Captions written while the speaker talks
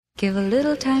Give a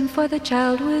little time for the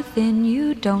child within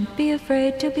you. Don't be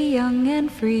afraid to be young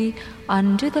and free.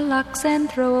 Undo the locks and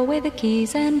throw away the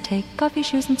keys and take off your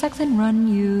shoes and socks and run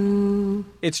you.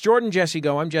 It's Jordan Jesse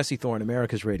Go. I'm Jesse Thorne,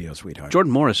 America's radio sweetheart.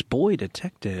 Jordan Morris, boy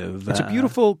detective. It's a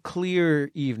beautiful, clear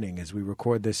evening as we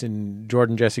record this in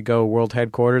Jordan Jesse Go World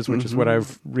Headquarters, which is what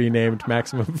I've renamed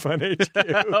Maximum Fun HQ.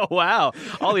 Oh, wow.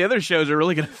 All the other shows are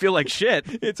really going to feel like shit.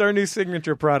 It's our new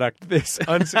signature product, this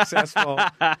unsuccessful...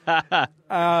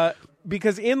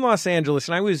 because in Los Angeles,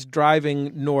 and I was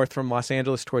driving north from Los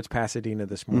Angeles towards Pasadena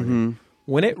this morning.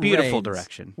 When it Beautiful rains,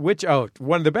 direction.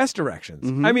 One of the best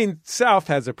directions. I mean, south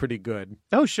has a pretty good.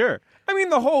 Oh, sure. I mean,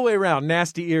 the whole way around.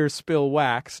 Nasty ears spill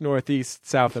wax, northeast,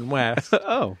 south, and west.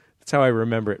 Oh. That's how I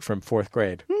remember it from fourth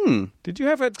grade. Did you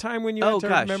have a time when you had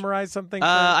to memorize something?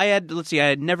 I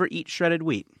had never eat shredded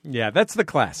wheat. Yeah, that's the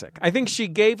classic. I think she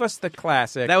gave us the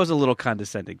classic. That was a little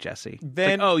condescending, Jesse.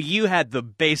 Then, you had the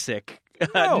basic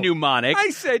No, mnemonic.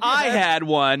 I said I had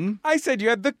one. I said you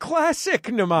had the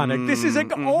classic mnemonic. This is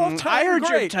an all-time I heard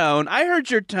great.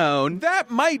 your tone. That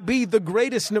might be the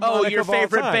greatest mnemonic Oh, your of all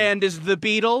favorite time. band is the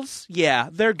Beatles? Yeah,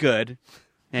 they're good.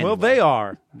 Anyway, Well, they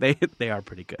are. They are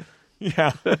pretty good. Yeah.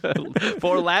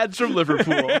 Four lads from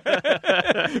Liverpool.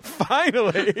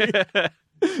 Finally.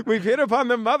 We've hit upon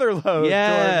the mother lode.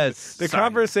 Yes. Jordan. The Sorry.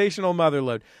 conversational mother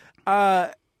lode.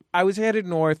 I was headed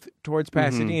north towards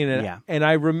Pasadena, yeah. and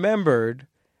I remembered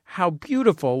how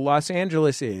beautiful Los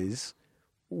Angeles is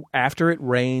after it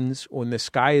rains, when the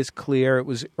sky is clear. It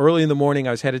was early in the morning.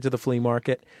 I was headed to the flea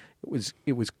market.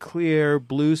 It was clear,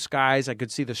 blue skies. I could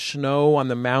see the snow on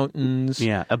the mountains.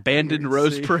 Yeah, abandoned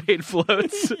Rose Parade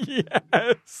floats.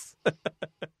 Yes.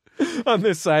 On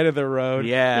this side of the road.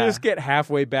 Yeah. You just get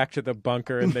halfway back to the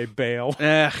bunker and they bail.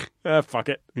 Ugh. Fuck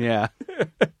it. Yeah.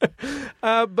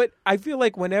 But I feel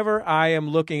like whenever I am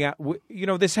looking at,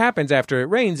 this happens after it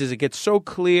rains, is it gets so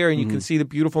clear and you can see the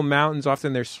beautiful mountains.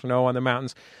 Often there's snow on the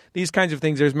mountains. These kinds of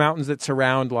things. There's mountains that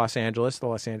surround Los Angeles, the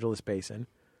Los Angeles Basin.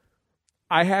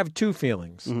 I have two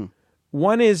feelings.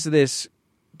 One is this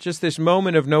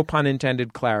moment of no pun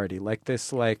intended clarity.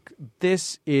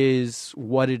 This is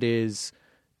what it is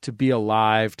to be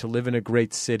alive, to live in a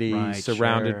great city,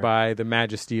 surrounded by the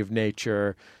majesty of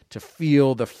nature, to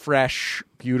feel the fresh,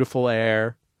 beautiful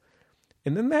air.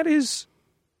 And then that is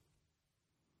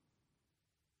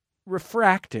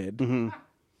refracted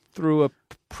through a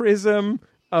prism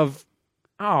of,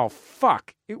 oh,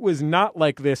 fuck, it was not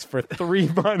like this for 3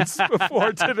 months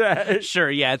before today. Sure,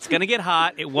 yeah, it's going to get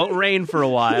hot. It won't rain for a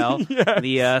while. Yes.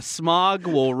 The smog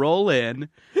will roll in.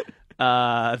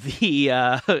 I'm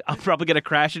probably going to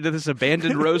crash into this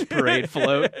abandoned Rose Parade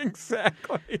float.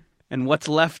 Exactly. And what's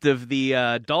left of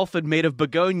the dolphin made of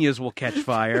begonias will catch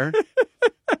fire.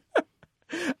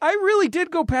 I really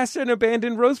did go past an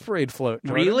abandoned Rose Parade float.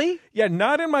 Jordan. Really? Yeah,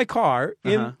 not in my car,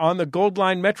 on the Gold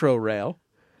Line Metro rail.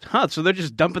 Huh, so they're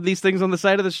just dumping these things on the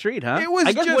side of the street, huh? It was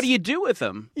I guess just- what do you do with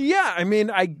them? Yeah, I mean,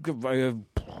 Donate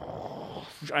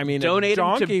a them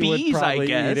to donkey bees, would I probably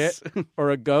guess. eat it. Or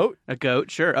a goat. A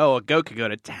goat, sure. Oh, a goat could go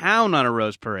to town on a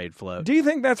Rose Parade float. Do you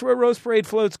think that's where Rose Parade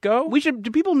floats go? Do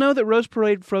people know that Rose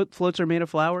Parade floats are made of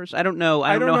flowers? I don't know.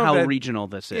 I don't know how that- regional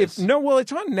this is.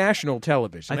 It's on national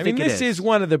television. I think it this is.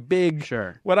 one of the big,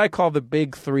 Sure. what I call the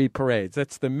big three parades.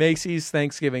 That's the Macy's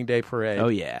Thanksgiving Day Parade. Oh,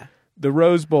 yeah. The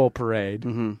Rose Bowl Parade.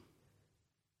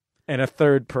 And a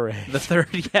third parade. The third,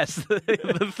 yes,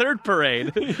 the third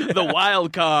parade, the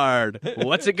wild card.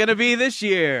 What's it going to be this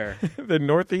year? The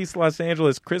Northeast Los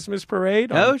Angeles Christmas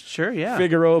Parade. Oh, on sure, yeah.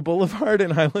 Figueroa Boulevard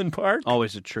in Highland Park.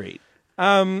 Always a treat.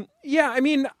 Yeah, I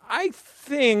mean, I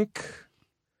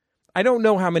don't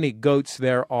know how many goats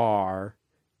there are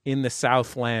in the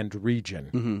Southland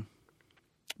region.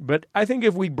 But I think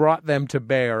if we brought them to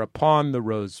bear upon the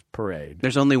Rose Parade.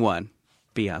 There's only one.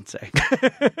 Beyonce.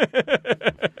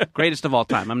 Greatest of all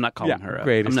time. I'm not calling her a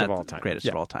greatest of all time. Greatest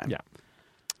of all time. Yeah.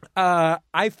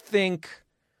 I think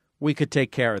we could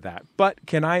take care of that. But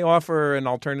can I offer an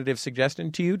alternative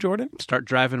suggestion to you, Jordan? Start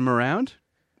driving them around.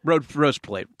 Rose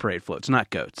Parade floats,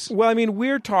 not goats. Well, I mean,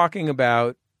 we're talking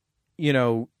about,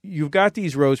 you've got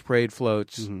these Rose Parade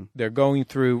floats. They're going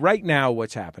through, right now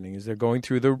what's happening is they're going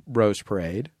through the Rose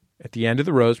Parade. At the end of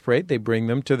the Rose Parade, they bring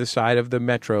them to the side of the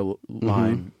Metro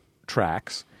line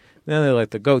tracks. Then they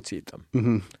let the goats eat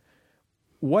them.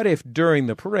 What if during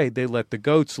the parade they let the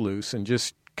goats loose and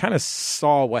just kind of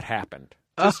saw what happened?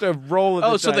 Just a roll of the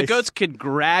dice. So the goats could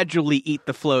gradually eat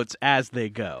the floats as they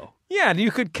go. Yeah, and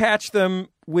you could catch them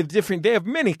with different... They have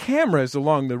many cameras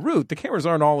along the route. The cameras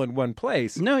aren't all in one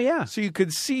place. No, yeah. So you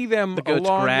could see them the goats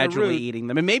along gradually the route. eating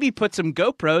them. And maybe put some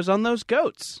GoPros on those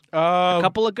goats. A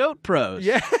couple of GoPros.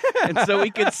 Yeah. And so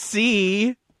we could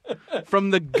see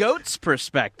from the goat's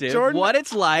perspective, Jordan, what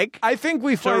it's like I think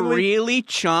we to finally really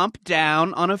chomp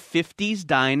down on a 50s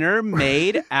diner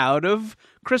made out of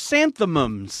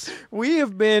chrysanthemums. we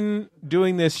have been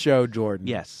doing this show, Jordan.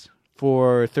 Yes.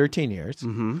 For 13 years.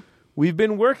 Mm-hmm. We've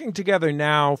been working together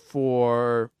now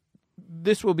for,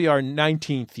 this will be our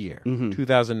 19th year.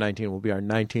 2019 will be our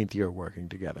 19th year working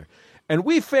together. And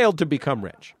we failed to become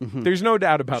rich. There's no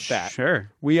doubt about that. Sure.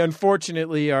 We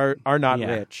unfortunately are not Yeah.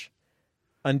 rich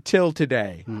until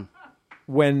today,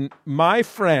 when my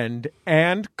friend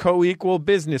and co-equal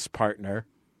business partner,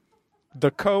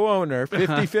 the co-owner,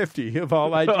 50-50 of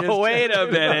all I just Oh, wait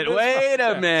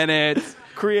a minute.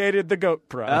 created the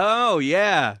GoPro. Oh,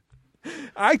 yeah.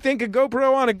 I think a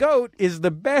GoPro on a goat is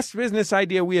the best business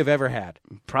idea we have ever had.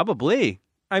 Probably.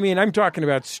 I mean, I'm talking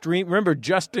about remember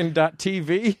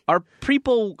Justin.tv? Are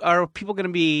people going to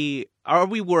be, are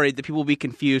we worried that people will be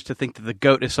confused to think that the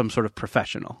goat is some sort of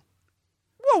professional?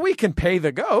 Well, we can pay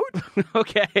the goat.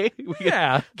 Okay. We can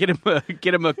Yeah. Get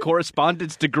him a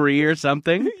correspondence degree or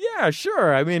something. Yeah,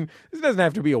 sure. I mean, this doesn't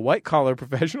have to be a white-collar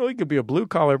professional. He could be a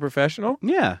blue-collar professional.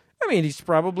 Yeah. I mean, he's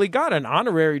probably got an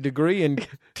honorary degree in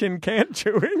tin can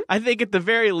chewing. I think at the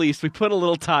very least we put a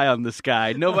little tie on this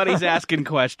guy. Nobody's asking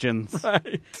questions.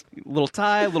 Right. Little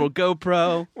tie, little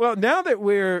GoPro. Well, now that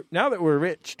we're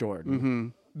rich,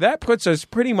 Jordan, that puts us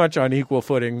pretty much on equal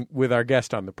footing with our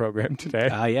guest on the program today.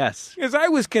 Ah, yes. Because I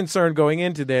was concerned going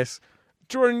into this,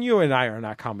 Jordan, you and I are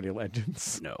not comedy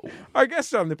legends. No. Our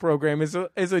guest on the program is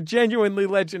a genuinely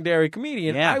legendary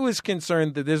comedian. Yeah. I was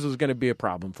concerned that this was going to be a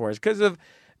problem for us because of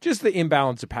just the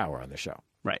imbalance of power on the show.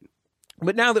 Right.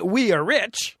 But now that we are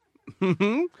rich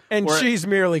and she's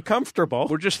merely comfortable,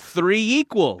 We're just three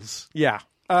equals. yeah.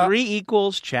 Three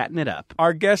equals chatting it up.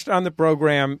 Our guest on the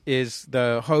program is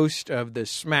the host of the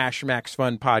Smash Max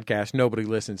Fun podcast, Nobody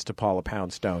Listens to Paula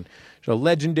Poundstone. She's a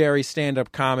legendary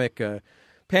stand-up comic, a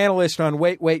panelist on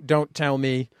Wait, Wait, Don't Tell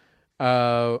Me,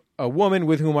 a woman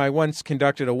with whom I once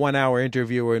conducted a 1-hour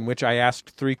interview in which I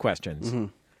asked 3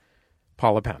 questions.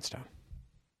 Paula Poundstone.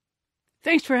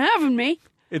 Thanks for having me.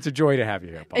 It's a joy to have you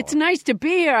here, Paula. It's nice to be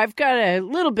here. I've got a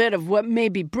little bit of what may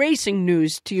be bracing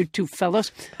news to you two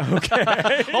fellas.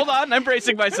 Hold on, I'm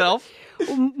bracing myself.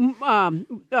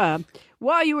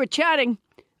 While you were chatting,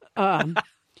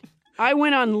 I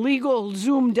went on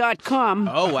LegalZoom.com,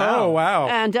 Oh, wow. Oh, wow.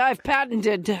 and I've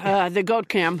patented the goat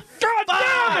cam. God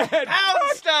damn it!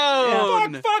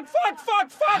 Poundstone!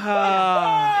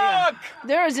 Fuck!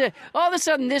 There is all of a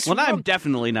sudden this Well, now I'm room,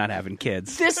 definitely not having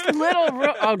kids. this little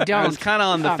room. Oh, I don't. was kind of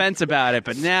on the fence about it,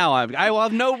 but now I will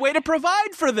have no way to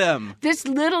provide for them. This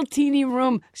little teeny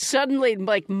room, suddenly,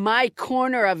 like my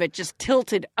corner of it just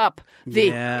tilted up. The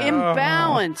Yeah.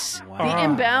 imbalance. The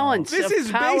imbalance This of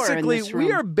is power in basically, this room.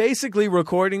 we are basically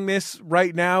recording this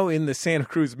right now in the Santa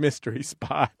Cruz mystery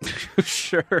spot.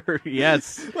 Sure,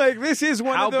 yes. Like, this is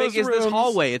one How of those big is this rooms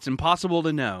hallway? It's impossible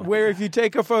to know. where if you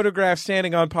take a photograph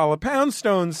standing on Paula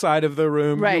Poundstone's side of the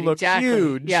room, Right, you look exactly.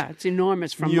 huge. Yeah, it's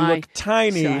enormous from You my look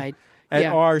tiny side. at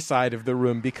Yeah. our side of the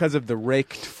room because of the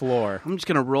raked floor. I'm just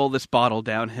going to roll this bottle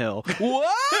downhill.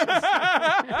 What?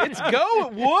 It's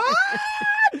going. What?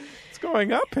 It's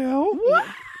going uphill.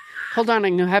 Hold on,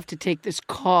 I'm going to have to take this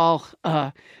call.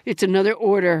 It's another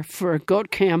order for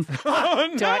goatcam.com.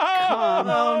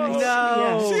 Oh,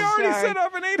 no. She already set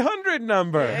up an 800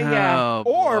 number. Yeah. Oh,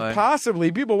 Or boy. possibly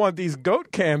people want these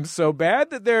goat cams so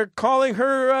bad that they're calling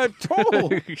her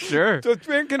toll. Sure. So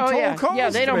they can Oh, toll yeah. calls Yeah,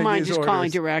 they to don't make mind these just orders.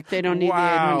 calling direct. They don't need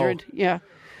Wow. the 800. Yeah.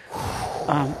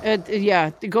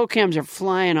 Yeah, the goatcams are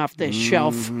flying off the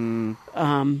shelf. You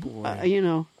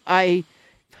know,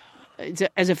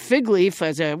 as a fig leaf,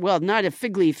 not a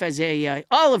fig leaf, as a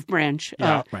olive branch.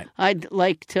 Yeah, right. I'd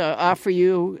like to offer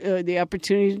you the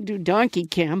opportunity to do donkey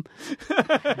cam.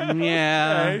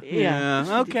 Yeah.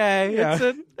 Yeah. Okay.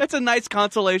 Yeah. That's a nice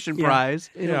consolation prize.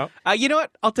 Yeah. You know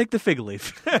what? I'll take the fig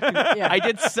leaf. I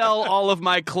did sell all of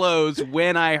my clothes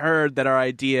when I heard that our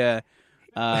idea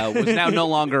was now no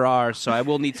longer ours, so I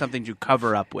will need something to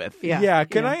cover up with. Yeah.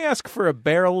 Can I ask for a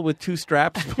barrel with 2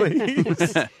 straps,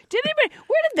 please? Where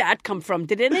did that come from?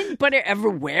 Did anybody ever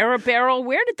wear a barrel?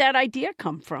 Where did that idea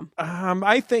come from?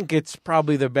 I think it's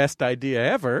probably the best idea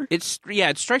ever. It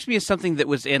strikes me as something that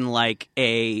was in like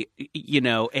a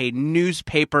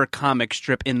newspaper comic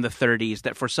strip in the 30s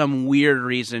that for some weird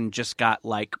reason just got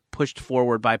like pushed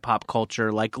forward by pop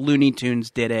culture. Like Looney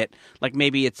Tunes did it. Like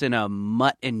maybe it's in a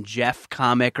Mutt and Jeff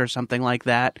comic or something like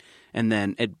that. and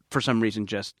then it for some reason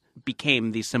just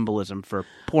became the symbolism for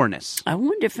poorness. I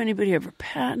wonder if anybody ever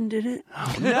patented it.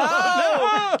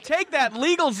 No! Take that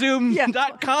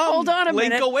LegalZoom.com Hold on a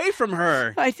link minute. away from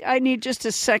her. I need just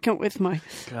a second with my.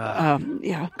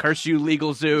 Yeah. Curse you,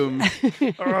 LegalZoom.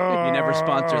 You never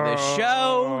sponsor this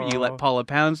show. You let Paula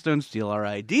Poundstone steal our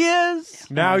ideas.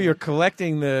 Now you're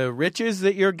collecting the riches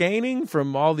that you're gaining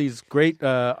from all these great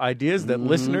ideas that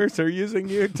listeners are using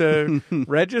you to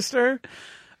register.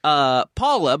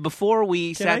 Paula, before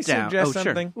we Can sat I down... suggest oh,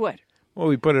 something? What? Well,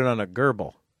 we put it on a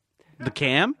gerbil. The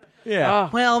cam? Yeah.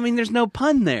 Well, I mean, there's no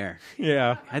pun there.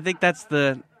 Yeah. I think that's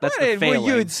the Well, failing.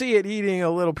 you'd see it eating a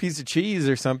little piece of cheese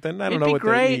or something. I don't It'd know be what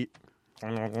great. they eat.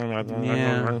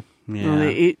 Yeah. Well,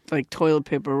 they eat like toilet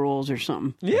paper rolls or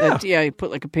something. Yeah. You put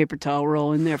like a paper towel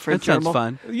roll in there for That a sounds gerbil.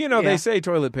 fun. You know, Yeah. they say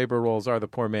toilet paper rolls are the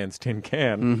poor man's tin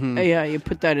can, Yeah, you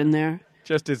put that in there.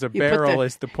 just as a put barrel the-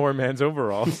 is the poor man's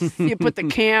overalls. You put the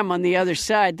cam on the other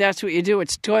side. That's what you do.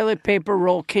 It's toilet paper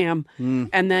roll cam,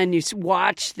 and then you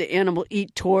watch the animal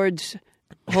eat towards.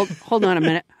 Hold on a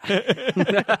minute.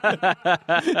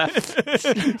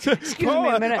 Excuse me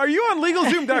Paula, a minute. are you on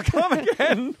LegalZoom.com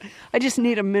again? I just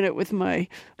need a minute with my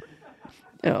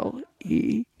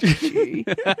LEG.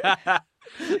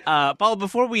 Paula,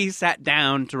 before we sat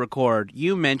down to record,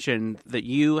 you mentioned that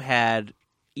you had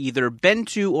either been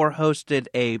to or hosted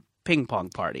a ping pong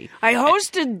party. I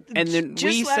hosted And then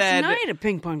just we last said- night a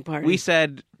ping pong party. We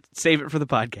said, save it for the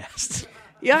podcast.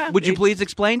 yeah. Would you please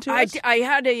explain to us? I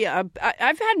had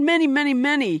I've had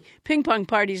many ping pong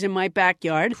parties in my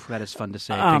backyard. That is fun to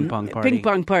say, ping pong party. Ping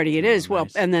pong party, it is. Well,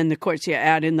 nice. and then of course you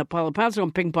add in the Paula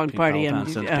Poundstone ping pong party, Paula and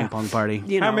Poundstone's ping pong party.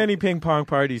 you know, How many ping pong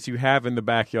parties you have in the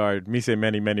backyard? Me say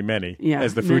many, many, many, Yeah,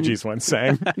 as the many. Fugees once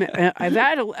sang. I've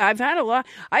had a lot.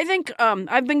 I think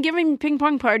I've been giving ping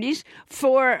pong parties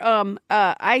for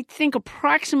I think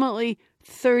approximately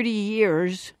 30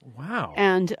 years, Wow.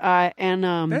 and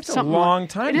That's a something long like-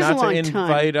 time It is not a long to time.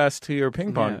 invite us to your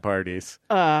ping pong parties.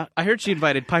 I heard she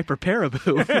invited Piper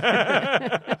Paraboo.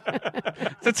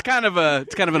 It's kind of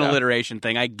an alliteration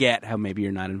thing. I get how maybe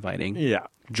you're not inviting Yeah.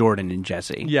 Jordan and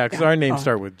Jesse. Yeah, because our names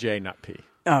start with J, not P.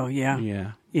 Oh yeah,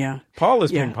 Yeah. yeah.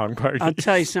 Paula's Yeah. ping pong party. I'll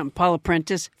tell you something. Paula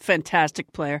Prentice,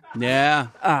 fantastic player. Yeah.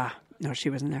 No,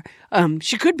 she wasn't there.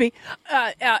 She could be.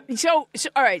 So,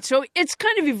 all right. So it's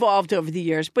kind of evolved over the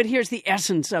years, but here's the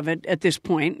essence of it at this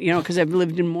point, you know, because I've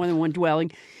lived in more than one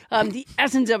dwelling. The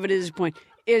essence of it at this point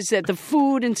is that the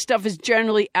food and stuff is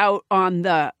generally out on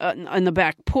the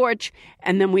back porch,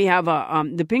 and then we have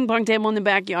the ping pong table in the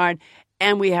backyard,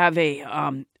 and we have a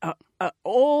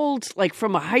old, like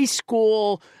from a high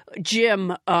school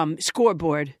gym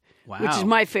scoreboard. Which is Wow.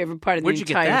 my favorite part of Where'd the you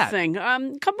get entire that? thing. A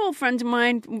couple of friends of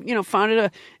mine, you know, found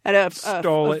it at a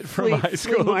Stole it from high flea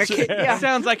school market. gym. Yeah.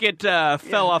 Sounds like it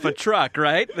fell off a truck,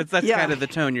 right? That's Yeah. kind of the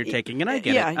tone you're taking, and I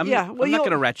get Yeah, it. I'm yeah. not Well, going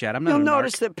to rat you out. I'm not You'll a narc.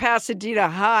 notice that Pasadena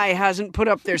High hasn't put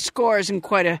up their scores in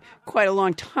quite a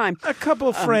long time. A couple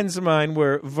of friends of mine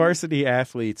were varsity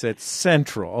athletes at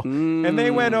Central, and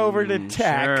they went over to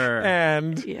Tech, sure.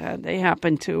 and Yeah, they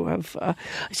happen to have.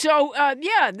 So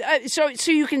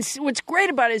you can. What's great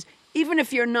about it is, even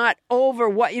if you're not over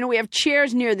what, you know, we have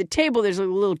chairs near the table. There's a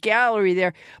little gallery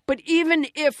there. But even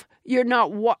if you're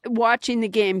not watching the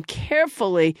game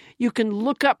carefully, you can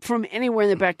look up from anywhere in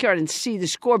the backyard and see the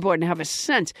scoreboard and have a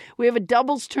sense. We have a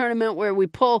doubles tournament where we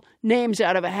pull names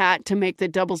out of a hat to make the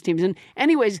doubles teams. And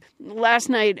anyways, last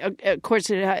night, of course,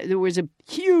 there was a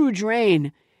huge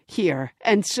rain here,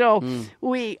 and so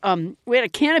we had a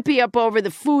canopy up over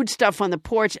the food stuff on the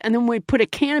porch, and then we put a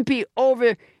canopy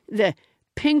over the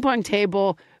ping pong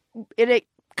table. It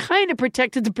kind of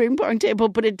protected the ping pong table,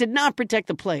 but it did not protect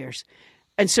the players.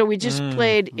 And so we just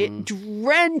played it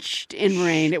drenched in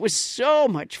rain. It was so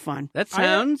much fun. That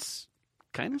sounds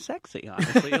kind of sexy,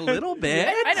 honestly, a little bit.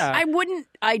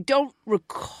 I don't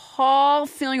recall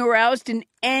feeling aroused in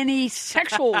any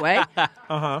sexual way.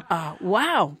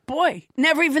 Wow, boy,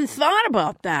 never even thought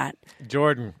about that.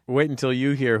 Jordan, wait until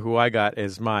you hear who I got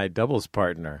as my doubles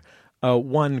partner.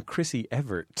 One Chrissy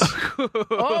Everett.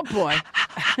 Oh boy.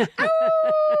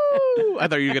 I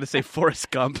thought you were going to say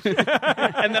Forrest Gump, and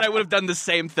then I would have done the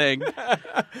same thing.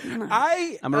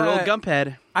 I'm a real Gump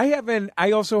head.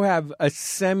 I also have a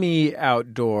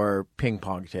semi-outdoor ping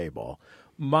pong table.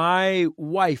 My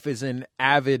wife is an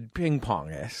avid ping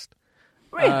pongist,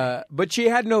 but she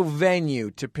had no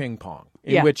venue to ping pong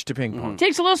in which to ping pong.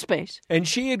 Takes a little space. And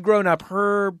she had grown up,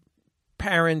 her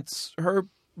parents, her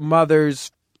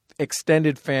mother's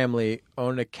extended family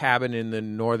owned a cabin in the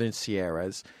northern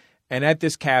Sierras. And at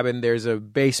this cabin, there's a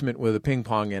basement with a ping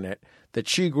pong in it that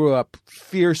she grew up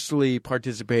fiercely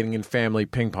participating in family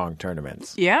ping pong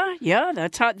tournaments. Yeah,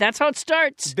 that's how it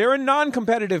starts. They're a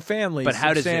non-competitive family. But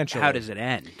how does it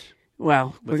end?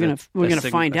 Well, we're gonna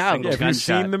find out. Have you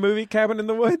seen the movie Cabin in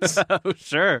the Woods? Oh,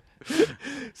 sure.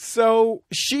 So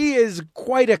she is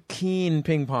quite a keen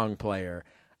ping pong player.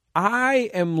 I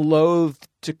am loath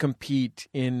to compete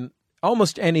in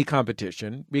almost any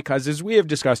competition because, as we have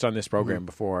discussed on this program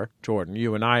before, Jordan,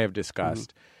 you and I have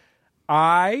discussed,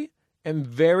 I am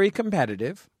very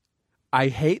competitive. I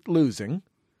hate losing.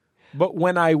 But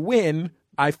when I win,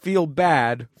 I feel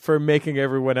bad for making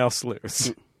everyone else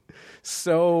lose.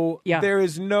 So there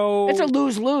is no... It's a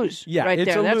lose-lose. Yeah, right it's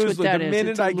there. a That's lose-lose. what that the is. minute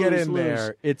It's a I get in lose-lose.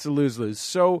 there, it's a lose-lose.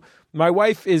 So my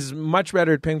wife is much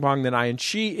better at ping pong than I, and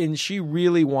she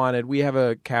really wanted... We have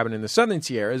a cabin in the Southern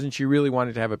Sierras, and she really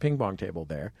wanted to have a ping pong table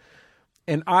there.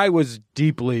 And I was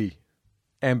deeply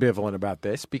ambivalent about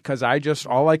this because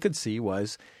all I could see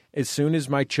was as soon as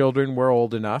my children were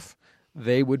old enough,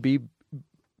 they would be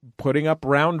putting up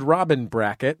round-robin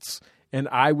brackets, and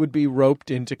I would be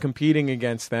roped into competing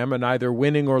against them and either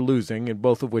winning or losing, and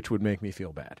both of which would make me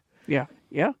feel bad. Yeah.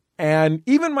 And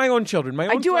even my own children, my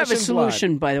own I do have a flesh and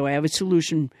solution, by the way. I have a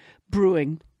solution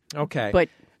brewing. blood. Okay. But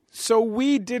So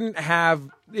we didn't have...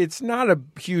 It's not a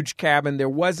huge cabin. There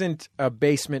wasn't a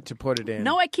basement to put it in.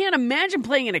 no, I can't imagine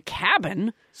playing in a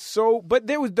cabin. So, but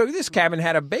this cabin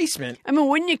had a basement. I mean,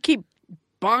 wouldn't you keep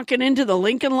bonking into the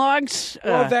Lincoln logs?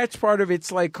 Well, that's part of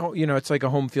it's like it's like a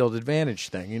home field advantage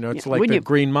thing. It's like wouldn't the you-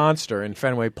 Green Monster in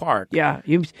Fenway Park.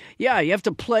 you have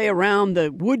to play around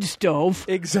the wood stove.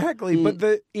 Exactly.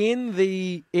 But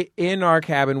in our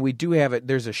cabin we do have it.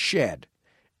 There's a shed,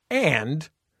 and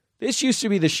this used to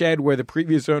be the shed where the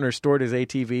previous owner stored his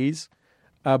ATVs.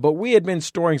 But we had been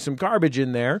storing some garbage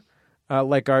in there,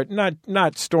 like our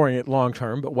not storing it long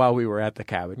term, but while we were at the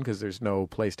cabin because there's no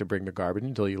place to bring the garbage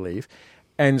until you leave.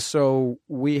 And so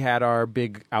we had our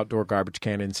big outdoor garbage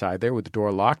can inside there with the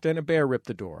door locked, and a bear ripped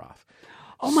the door off.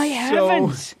 Oh, my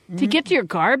heavens. To get to your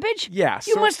garbage? Yeah,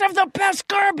 You so- must have the best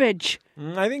garbage.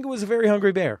 I think it was a very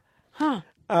hungry bear. Huh.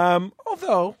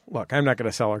 Although, look, I'm not going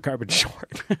to sell our garbage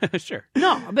short. Sure.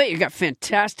 No, I bet you got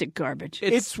fantastic garbage.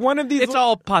 It's one of these... It's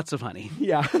all pots of honey.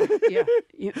 Yeah.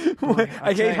 Yeah. Boy,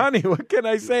 I hate honey. What can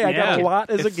I say? I got a lot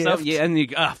as a It's gift. and you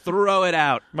throw it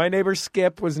out. My neighbor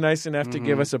Skip was nice enough to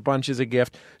give us a bunch as a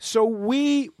gift. So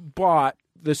we bought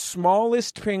the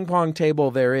smallest ping pong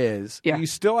table there is. Yeah. You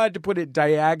still had to put it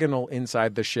diagonal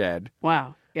inside the shed.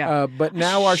 Wow. Yeah. But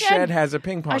now our shed has a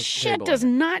ping pong A table. shed does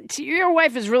not. Your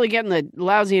wife is really getting the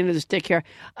lousy end of the stick here.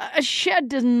 A shed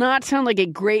does not sound like a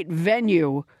great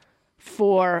venue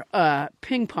for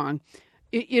ping pong.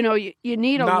 You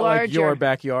need a Not larger. like your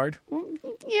backyard.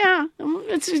 Yeah,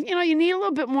 it's you need a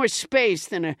little bit more space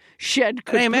than a shed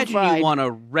could I imagine provide. you want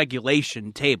a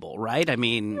regulation table, right? I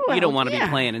mean, Well, you don't want to yeah.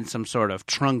 be playing in some sort of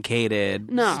truncated,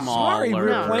 No. smaller. Sorry, we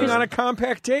were playing on a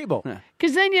compact table.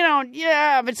 Because then you don't.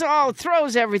 Yeah, but it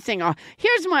throws everything off.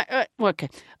 Here's my. Okay,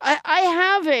 I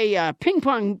have a ping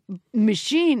pong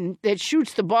machine that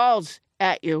shoots the balls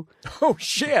at you. Oh,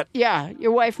 shit. Yeah,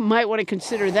 your wife might want to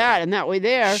consider that, and that way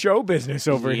there. Show business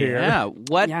over here. Yeah.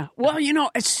 What? Yeah. Well,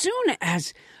 as soon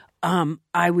as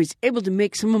I was able to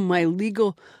make some of my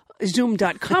legal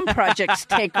Zoom.com projects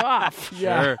take off.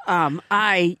 Sure.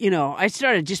 I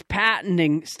started just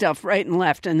patenting stuff right and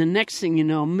left, and the next thing you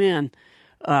know, man,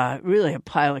 really a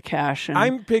pile of cash. And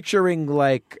I'm picturing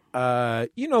like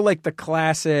the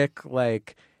classic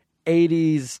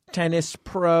 80s tennis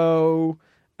pro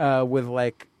with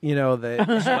the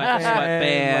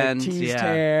sweatbands, teased yeah.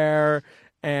 hair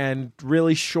and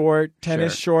really short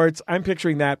tennis shorts. I'm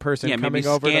picturing that person Yeah, coming maybe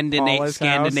over to Paula's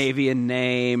Scandinavian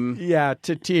name. house. Yeah,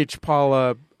 to teach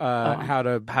Paula how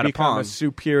to become pong. a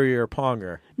superior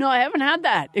ponger. No, I haven't had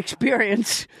that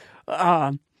experience.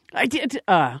 I did.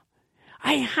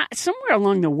 Somewhere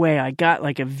along the way, I got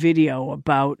like a video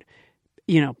about,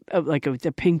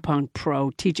 the ping pong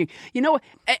pro teaching.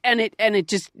 And it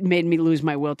just made me lose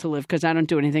my will to live because I don't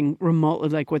do anything remotely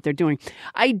like what they're doing.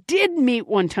 I did meet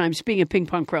one time. Speaking of ping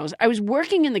pong pros, I was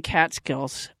working in the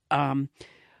Catskills. And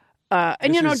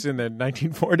This is in the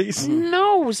 1940s.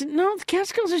 no, the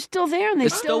Catskills are still there, and they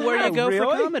It's still where you have- go for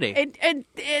Really? comedy. And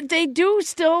they do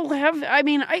still have. I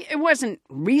mean, it wasn't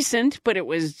recent, but it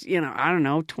was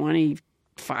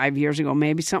 25 years ago,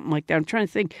 maybe something like that. I'm trying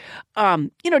to think.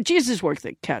 Jesus worked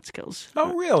at Catskills.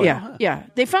 Oh, really? Yeah.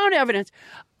 They found evidence.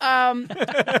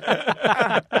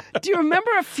 Do you remember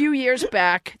a few years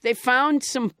back they found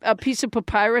a piece of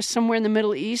papyrus somewhere in the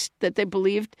Middle East that they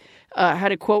believed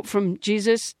had a quote from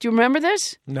Jesus? Do you remember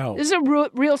this? No. This is a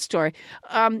real story.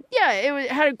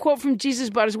 It had a quote from Jesus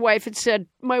about his wife. It said,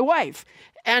 "My wife,"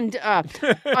 And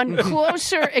on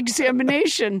closer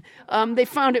examination, they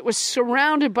found it was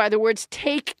surrounded by the words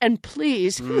 "take" and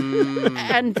 "please,"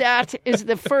 and that is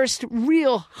the first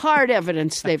real hard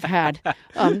evidence they've had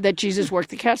that Jesus worked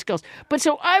the Catskills. But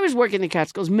so I was working the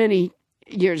Catskills many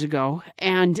years ago,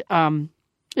 and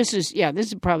this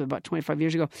is probably about 25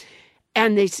 years ago.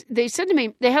 And they said to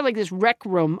me, they had like this rec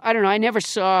room. I don't know. I never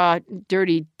saw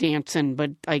Dirty Dancing,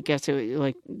 but I guess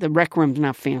like the rec room's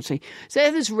not fancy. So they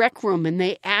had this rec room, and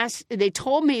they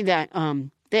told me that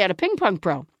they had a ping pong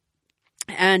pro.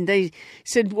 And they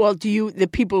said, well, the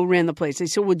people who ran the place, they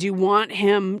said, well, do you want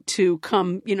him to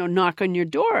come, knock on your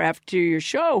door after your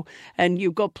show and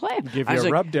you go play? Give you a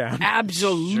rub down.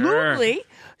 Absolutely. Sure.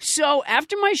 So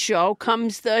after my show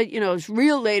comes it's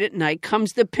real late at night,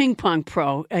 comes the ping pong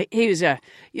pro. He was a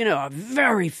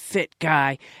very fit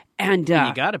guy. And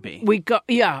you gotta be.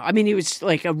 I mean, he was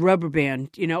like a rubber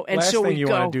band, And Last so thing you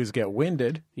want to do is get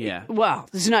winded. Yeah. Well,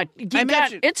 it's not.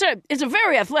 It's a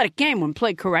very athletic game when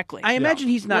played correctly. I imagine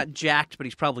he's not jacked, but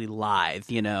he's probably lithe.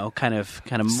 Kind of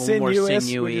more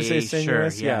sinewy. Would you say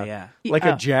sinuous? Sure. Yeah. Like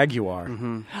a jaguar.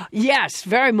 Mm-hmm. Yes,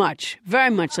 very much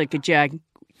like a jag.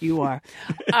 You are.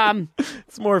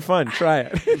 It's more fun. Try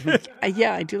it.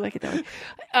 Yeah, I do like it that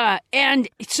way. And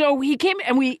so he came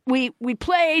and we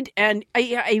played, and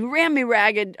he ran me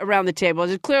ragged around the table.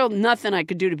 There's clearly nothing I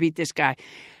could do to beat this guy.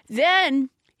 Then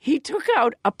he took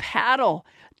out a paddle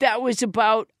that was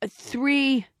about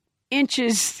 3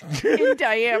 inches in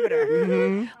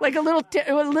diameter, like a little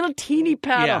teeny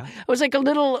paddle. Yeah. It was like a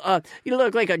little,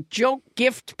 look like a joke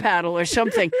gift paddle or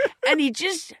something, and he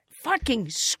just fucking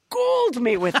schooled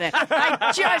me with it.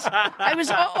 I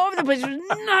was all over the place. There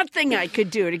was nothing I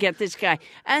could do to get this guy.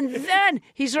 And then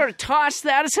he sort of tossed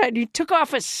that aside. He took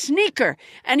off a sneaker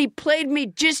and he played me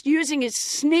just using his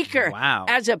sneaker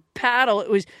as a paddle. It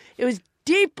was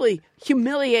deeply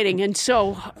humiliating. And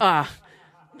so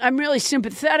I'm really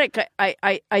sympathetic,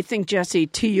 I think, Jesse,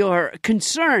 to your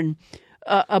concern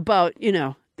about,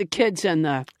 the kids and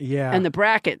the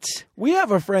brackets. We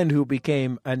have a friend who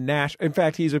became a national. In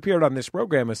fact, he's appeared on this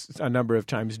program a number of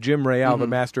times. Jim Real, the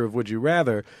master of Would You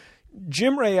Rather.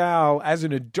 Jim Real, as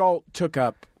an adult, took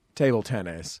up table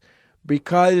tennis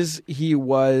because he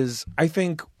was, I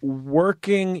think,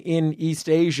 working in East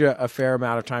Asia a fair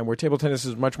amount of time, where table tennis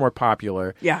is much more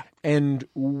popular. Yeah, and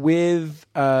with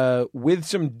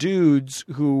some dudes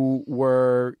who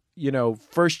were,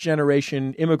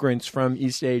 first-generation immigrants from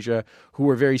East Asia who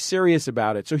were very serious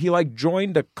about it. So he,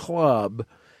 joined a club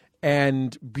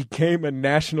and became a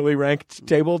nationally ranked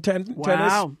table tennis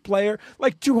player,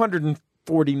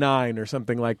 249 or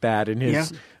something like that in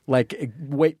his,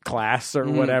 weight class or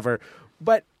whatever.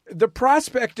 But the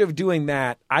prospect of doing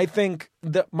that, I think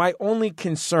that my only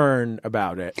concern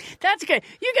about it. That's good.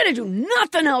 You got to do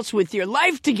nothing else with your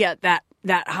life to get that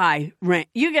high rank.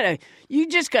 You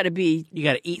just gotta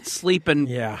eat, sleep, and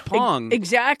pong.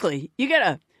 Exactly. You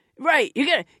have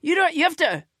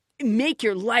to make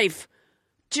your life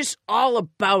just all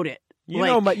about it.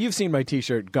 You've seen my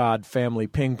T-shirt, God, Family,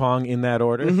 Ping Pong, in that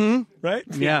order, right?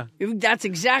 Yeah. That's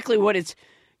exactly what it's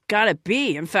got to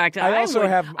be. In fact, I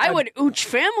would ooch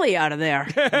family out of there.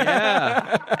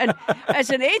 Yeah. And as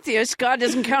an atheist, God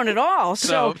doesn't count at all.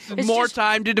 So it's more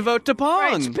time to devote to pong.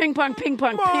 Right, it's ping pong, ping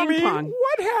pong, Mommy, ping pong.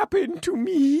 what happened to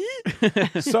me?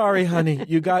 Sorry, honey,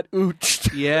 you got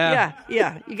ooched. Yeah.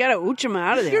 You got to ooch them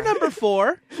out of there. You're number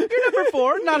 4.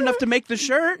 Not enough to make the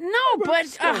shirt. No,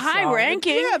 but a high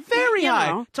ranking. Yeah, very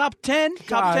high. Top 10.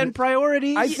 Top 10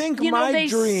 priorities. I think they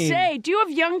dream. Say, do you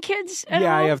have young kids at all?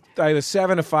 I have a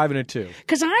 7, a 5, and a 2.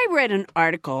 Because I read an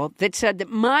article that said that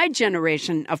my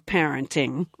generation of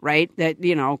parenting, right, that,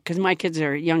 because my kids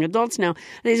are young adults now,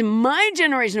 my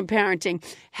generation of parenting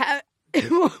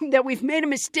that we've made a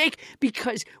mistake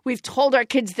because we've told our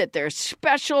kids that they're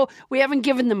special. We haven't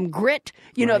given them grit.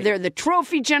 They're the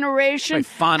trophy generation. Right,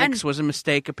 phonics was a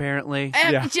mistake, apparently.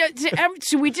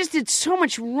 So we just did so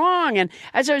much wrong. And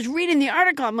as I was reading the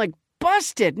article, I'm like,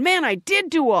 busted. Man, I did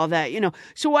do all that,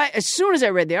 So as soon as I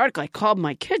read the article, I called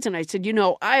my kids and I said,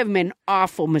 I have made an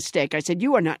awful mistake. I said,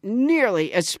 you are not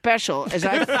nearly as special as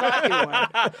I thought you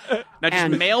were. Now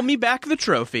just mail me back the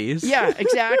trophies. Yeah,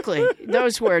 exactly.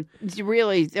 Those were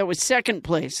that was second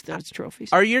place, those trophies.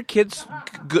 Are your kids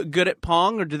good at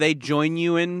Pong, or do they join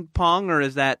you in Pong, or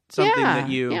is that something that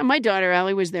you... Yeah, my daughter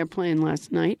Allie was there playing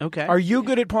last night. Okay. Are you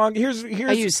good at Pong? Here's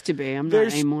I used to be. I'm not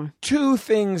anymore. Two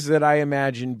things that I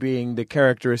imagine being having the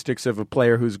characteristics of a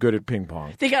player who's good at ping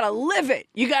pong. They gotta live it.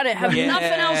 You gotta have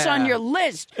nothing else on your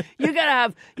list. You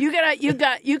gotta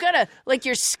like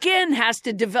your skin has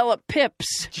to develop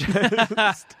pips.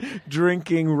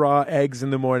 Drinking raw eggs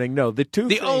in the morning. No,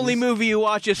 the only movie you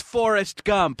watch is Forrest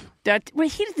Gump. He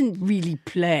doesn't really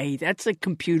play. That's like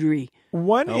computery.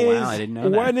 One I didn't know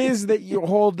that. One is that you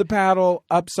hold the paddle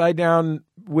upside down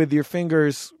with your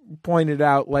fingers pointed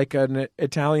out like an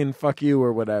Italian fuck you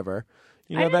or whatever.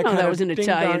 You know, I didn't know that was an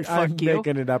Italian fuck I'm you.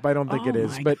 making it up. I don't think it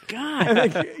is. But God.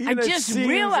 I just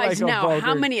realized now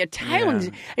how many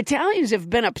Italians have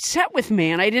been upset with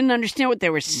me, and I didn't understand what they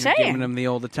were saying. Giving them the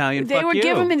old Italian fuck you. They were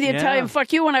giving me the Italian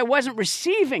fuck you, and I wasn't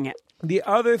receiving it. The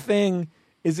other thing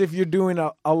is if you're doing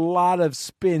a lot of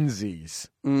spinsies.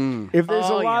 If there's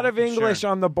a lot of English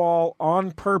on the ball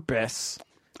on purpose.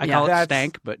 I call it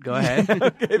stank, but go ahead.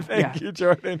 Okay, thank you,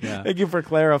 Jordan. Yeah. Thank you for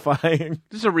clarifying.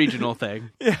 This is a regional thing.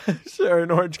 Yeah, sure,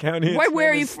 in Orange County. Where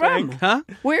are you from? Huh?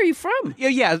 Where are you from?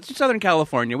 Yeah, it's Southern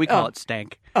California. We call it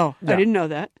stank. Oh, I didn't know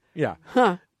that. Yeah.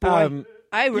 Huh. Boy.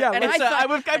 I'm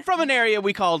from an area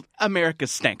we called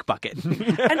America's Stank Bucket.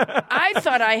 And I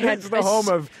thought I had it's the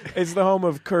home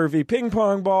of curvy ping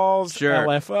pong balls. Sure.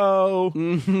 LFO.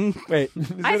 Mm-hmm. Wait,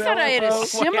 I thought I had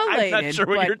assimilated. I'm not sure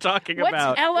what you're talking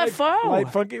about. What's LFO? Light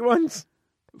funky ones.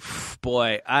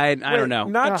 Boy, I don't know.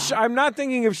 I'm not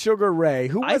thinking of Sugar Ray.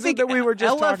 Who was it that we were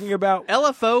just talking about?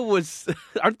 LFO was.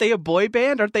 Aren't they a boy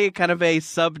band? Aren't they kind of a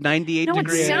sub 98 no,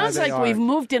 degree? It sounds like we've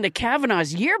moved into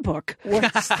Kavanaugh's yearbook.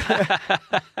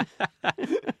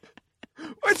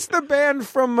 What's the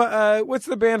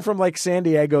band from like San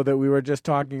Diego that we were just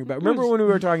talking about? Remember when we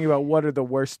were talking about what are the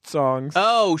worst songs?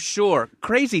 Oh, sure.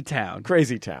 Crazy Town.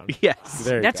 Crazy Town. Yes.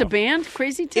 That's a band,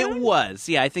 Crazy Town? It was.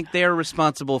 Yeah, I think they're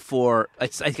responsible for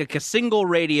it's like a single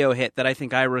radio hit that I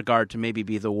think I regard to maybe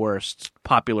be the worst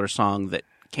popular song that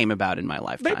came about in my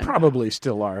lifetime. They probably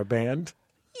still are a band.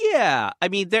 Yeah, I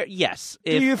mean, yes.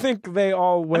 Do you think they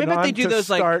all went on to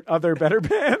start other better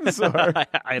bands? Or?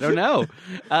 I don't know.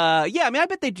 Yeah, I mean, I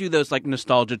bet they do those like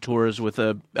nostalgia tours with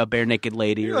a Bare Naked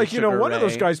Lady. Or like, one of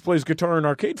those guys plays guitar in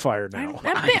Arcade Fire now.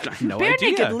 Bare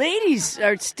Naked Ladies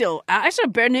are still. I saw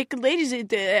Bare Naked Ladies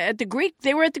at the Greek.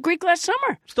 They were at the Greek last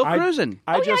summer. Still cruising.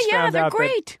 They're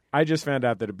great. I just found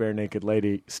out that a Bare Naked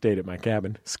Lady stayed at my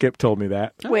cabin. Skip told me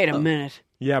that. Wait a minute.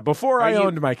 Yeah, before I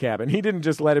owned my cabin. He didn't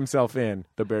just let himself in,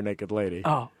 the Bare Naked Lady.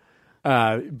 Oh.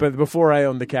 But before I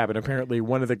owned the cabin, apparently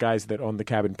one of the guys that owned the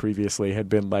cabin previously had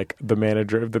been like the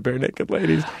manager of the Bare Naked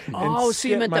Ladies. Oh, so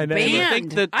you meant the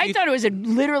band. I thought it was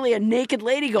literally a naked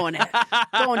lady going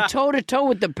toe to toe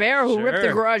with the bear who ripped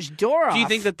the garage door off. Do you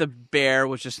think that the bear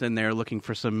was just in there looking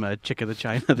for some chicken of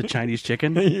the Chinese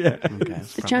chicken? Yeah. Okay,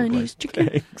 the Chinese chicken.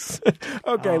 Thanks.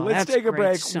 Okay, let's take a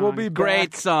break. Song. We'll be back.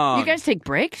 Great song. You guys take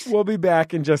breaks? We'll be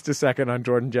back in just a second on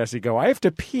Jordan Jesse Go. I have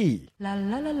to pee. La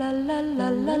la la la la la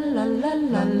la la.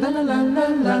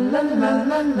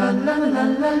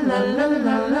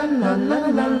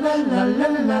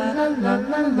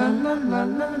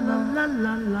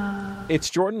 It's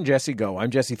Jordan Jesse Go. I'm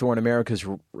Jesse Thorne, America's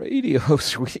radio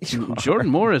sweetheart.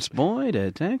 Jordan Morris, boy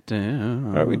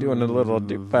detective. Are we doing a little I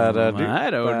don't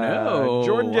know.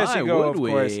 Jordan Jesse Go, of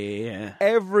course,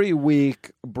 every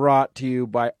week brought to you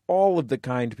by all of the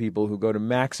kind people who go to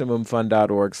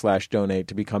MaximumFun.org/donate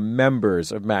to become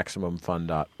members of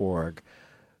MaximumFun.org.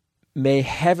 May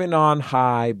heaven on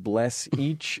high bless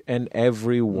each and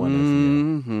every one of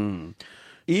you. Mm-hmm.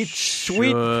 Each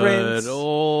sweet prince,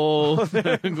 old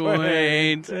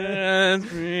acquaintance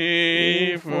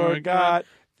be forgot,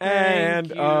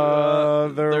 and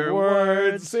other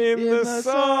words in the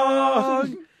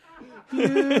song.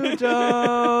 You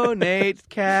donate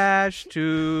cash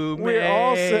to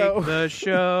make the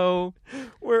show.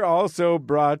 We're also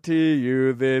brought to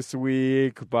you this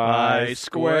week by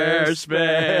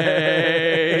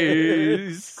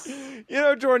Squarespace.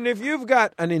 Jordan, if you've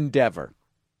got an endeavor,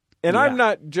 and I'm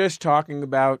not just talking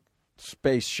about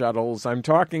space shuttles, I'm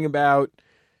talking about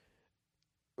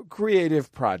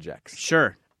creative projects.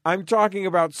 Sure. I'm talking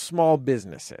about small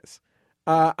businesses.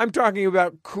 I'm talking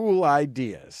about cool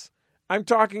ideas. I'm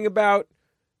talking about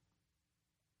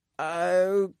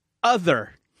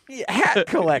other hat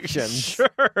collections.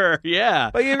 Sure,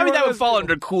 yeah. Like that would fall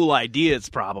under cool ideas,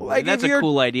 probably. Like that's a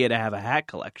cool idea to have a hat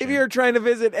collection. If you're trying to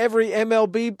visit every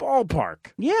MLB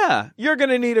ballpark, you're going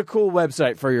to need a cool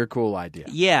website for your cool idea.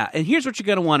 Yeah, and here's what you're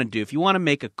going to want to do. If you want to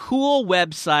make a cool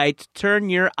website, turn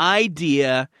your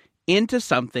idea into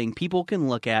something people can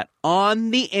look at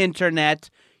on the internet,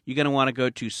 you're going to want to go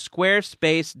to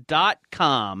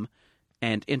squarespace.com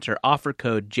and enter offer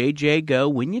code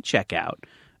JJGO when you check out.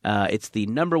 It's the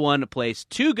number one place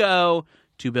to go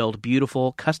to build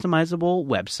beautiful, customizable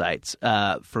websites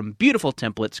from beautiful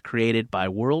templates created by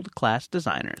world-class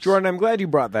designers. Jordan, I'm glad you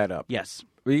brought that up. Yes.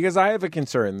 Because I have a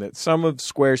concern that some of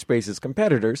Squarespace's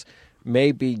competitors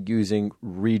may be using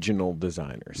regional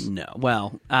designers. No.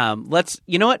 Well,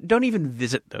 you know what? Don't even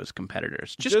visit those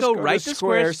competitors. Just go right to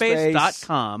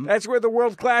squarespace.com. That's where the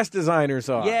world-class designers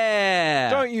are. Yeah.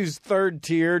 Don't use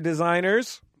third-tier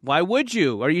designers. Why would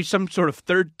you? Are you some sort of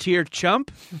third-tier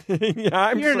chump?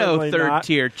 Yeah, You're no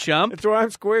third-tier chump. That's why I'm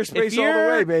Squarespace all the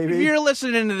way, baby. If you're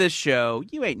listening to this show,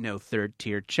 you ain't no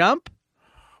third-tier chump.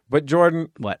 But, Jordan,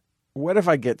 what if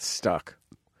I get stuck?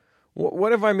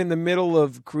 What if I'm in the middle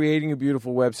of creating a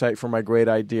beautiful website for my great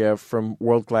idea from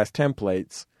world-class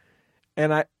templates,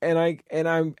 and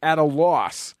I'm at a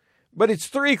loss, but it's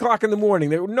 3:00 in the morning.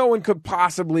 No one could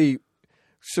possibly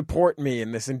support me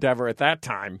in this endeavor at that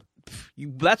time.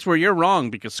 That's where you're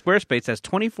wrong, because Squarespace has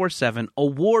 24/7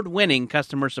 award-winning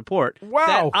customer support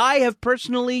that I have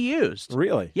personally used.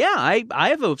 Really? Yeah, I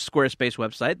have a Squarespace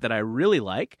website that I really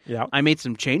like. Yeah. I made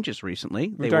some changes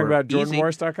recently. We're talking about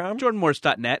JordanMorris.com?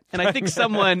 JordanMorris.net. And I think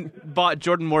someone bought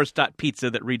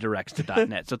JordanMorris.pizza that redirects to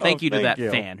 .net. So thank you to that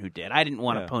fan who did. I didn't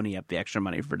want to pony up the extra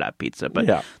money for .pizza,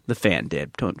 but the fan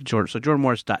did. So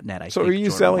JordanMorris.net, So are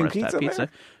you selling pizza there?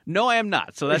 No, I am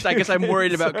not. So that's. I guess I'm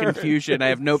worried about confusion. I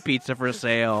have no pizza for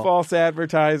sale. False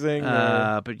advertising.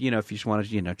 But, if you just want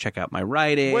to, check out my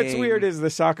writing. What's weird is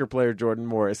the soccer player Jordan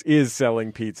Morris is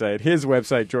selling pizza at his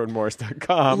website,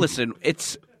 JordanMorris.com. Listen,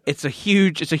 it's a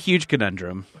huge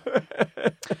conundrum.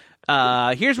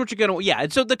 Here's what you're gonna. Yeah,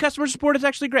 so the customer support is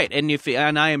actually great,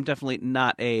 and I am definitely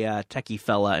not a techie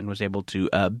fella, and was able to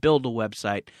build a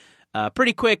website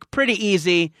pretty quick, pretty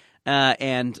easy.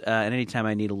 And anytime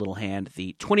I need a little hand,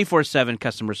 the 24/7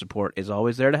 customer support is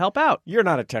always there to help out. You're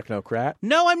not a technocrat.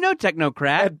 No, I'm no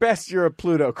technocrat. At best, you're a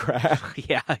plutocrat.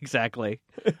 Yeah, exactly.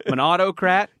 I'm an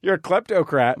autocrat. You're a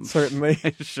kleptocrat, certainly.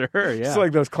 Sure, yeah. It's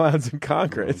like those clowns in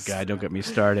Congress. Oh, God, don't get me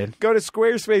started. Go to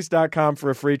squarespace.com for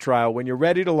a free trial. When you're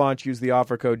ready to launch, use the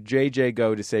offer code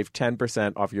JJGO to save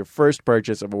 10% off your first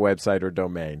purchase of a website or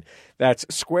domain. That's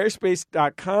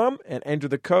squarespace.com and enter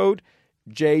the code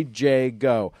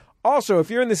JJGO. Also, if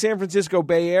you're in the San Francisco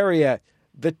Bay Area,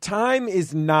 the time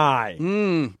is nigh.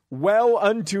 Well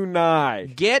unto nigh.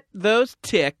 Get those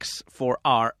ticks for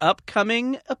our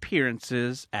upcoming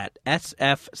appearances at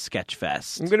SF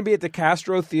Sketchfest. I'm going to be at the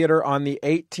Castro Theater on the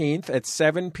 18th at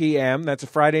 7 p.m. That's a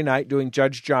Friday night, doing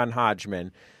Judge John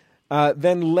Hodgman.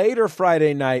 Then later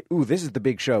Friday night, this is the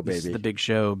big show, baby. This is the big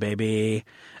show, baby.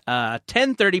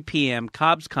 10:30 p.m.,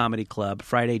 Cobb's Comedy Club,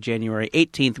 Friday, January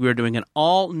 18th. We are doing an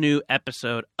all-new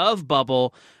episode of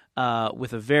Bubble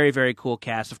with a very, very cool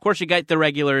cast. Of course, you got the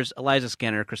regulars, Eliza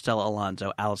Skinner, Cristela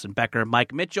Alonso, Allison Becker,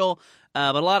 Mike Mitchell,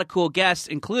 but a lot of cool guests,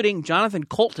 including Jonathan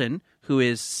Colton, who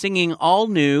is singing all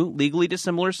new, legally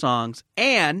dissimilar songs,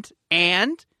 and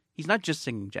he's not just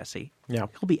singing, Jesse. Yeah.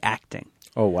 He'll be acting.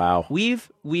 Oh, wow. We've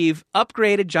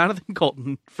upgraded Jonathan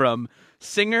Colton from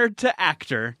singer to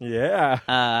actor. Yeah.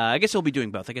 I guess he'll be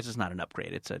doing both. I guess it's not an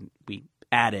upgrade. We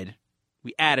added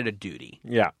a duty.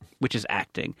 Yeah. Which is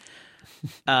acting.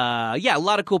 A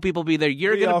lot of cool people will be there.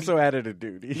 He also added a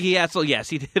duty. Yes,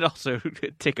 he did also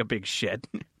take a big shit.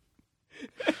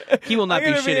 He will not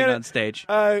be shitting on stage.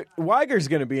 Weiger's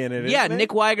going to be in it. Yeah, isn't Nick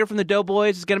Weiger from the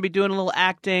Doughboys is going to be doing a little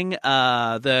acting.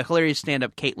 The hilarious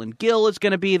stand-up Caitlin Gill is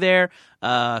going to be there.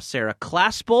 Sarah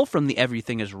Claspel from the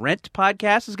Everything Is Rent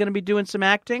podcast is going to be doing some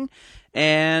acting.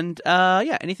 And,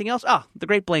 anything else? The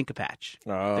great Blaine Capatch.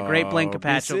 The great Blaine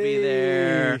Capatch will be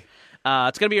there.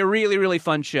 It's going to be a really, really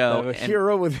fun show. A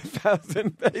hero with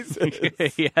 1,000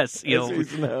 faces. Yes,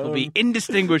 he'll be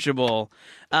indistinguishable.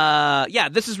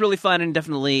 This is really fun, and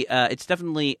definitely, it's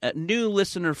definitely new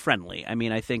listener friendly. I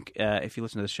mean, I think if you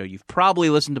listen to the show, you've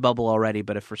probably listened to Bubble already.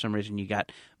 But if for some reason you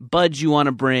got buds you want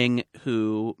to bring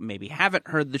who maybe haven't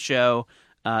heard the show,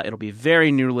 it'll be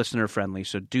very new listener friendly,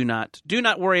 so do not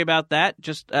worry about that.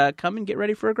 Just come and get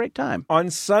ready for a great time.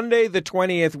 On Sunday the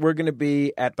 20th, we're going to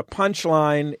be at the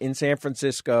Punchline in San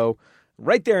Francisco,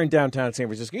 right there in downtown San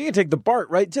Francisco. You can take the BART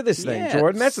right to this thing,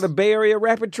 Jordan. That's the Bay Area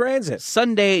Rapid Transit.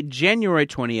 Sunday, January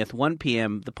 20th, 1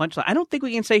 p.m., the Punchline. I don't think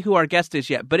we can say who our guest is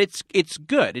yet, but it's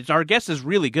good. Our guest is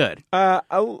really good.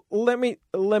 Let me.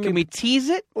 Can we tease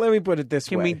it? Let me put it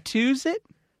this way. Can we tease it?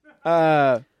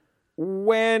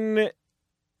 When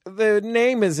the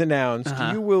name is announced,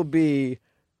 you will be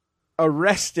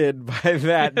arrested by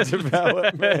that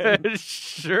development.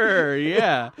 Sure,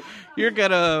 yeah. You're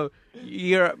not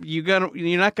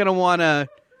gonna want to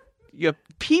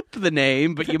peep the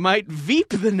name, but you might veep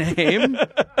the name.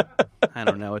 I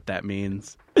don't know what that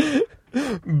means.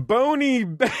 Boney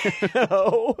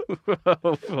Bell.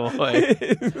 Oh boy,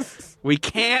 we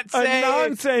can't say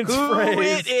nonsense who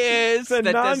phrase. it is. It's a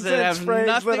that doesn't nonsense have phrase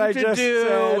nothing that I to just do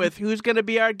said. with who's going to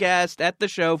be our guest at the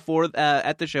show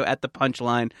at the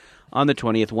Punchline on the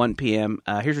 20th, 1 p.m.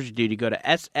 Here's what you do: you go to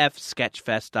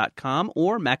sfsketchfest.com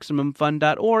or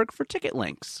maximumfun.org for ticket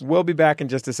links. We'll be back in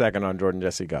just a second on Jordan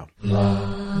Jesse Go.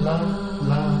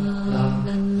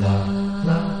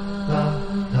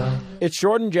 It's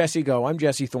Jordan Jesse Go. I'm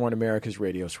Jesse Thorne, America's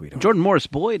radio sweetheart. Jordan Morris,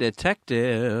 boy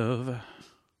detective.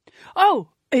 Oh,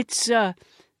 it's I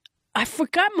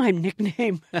forgot my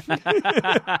nickname.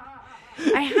 I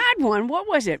had one. What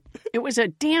was it? It was a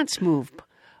dance move.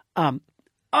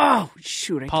 Oh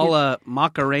shoot! Paula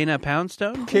Macarena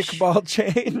Poundstone? Kickball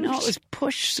chain. No, it was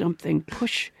push something.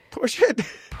 Push. Push it.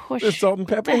 Push. The salt and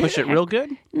pepper. Push it real good?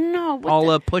 No. What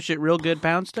Paula Push It Real Good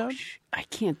Poundstone? I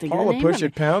can't think Paula of the name Push of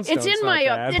It Poundstone's It's in not my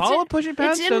bad. Paula Push It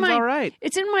Poundstone's all right.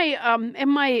 It's in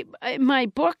my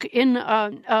book in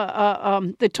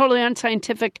the totally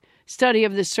unscientific study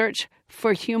of the search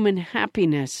for human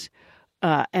happiness,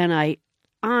 and I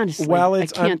honestly I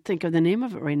can't think of the name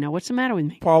of it right now. What's the matter with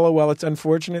me, Paula? Well, it's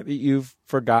unfortunate that you've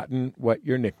forgotten what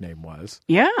your nickname was.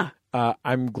 Yeah.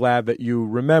 I'm glad that you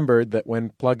remembered that when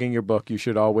plugging your book, you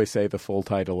should always say the full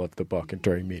title of the book and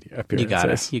during media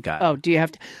appearances. You got it. Oh, do you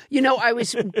have to? I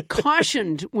was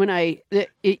cautioned when I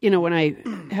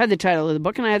had the title of the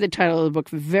book, and I had the title of the book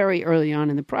very early on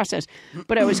in the process.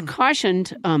 But I was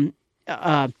cautioned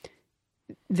that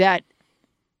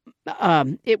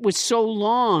it was so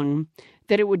long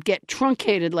that it would get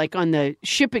truncated, like on the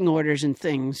shipping orders and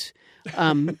things.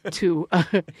 And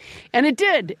it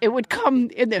did. It would come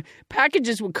in the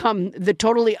packages would come the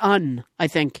totally I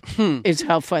think is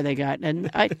how far they got,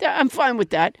 and I'm fine with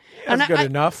that. That's and good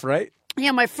enough, right? Yeah,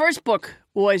 my first book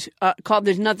was called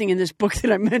 "There's Nothing in This Book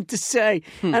That I Meant to Say,"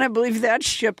 and I believe that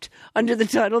shipped under the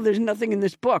title "There's Nothing in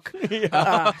This Book." So Seems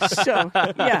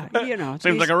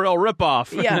like a real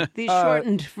ripoff. Yeah, these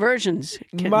shortened versions.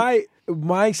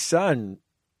 My son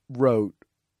wrote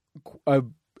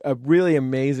a really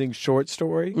amazing short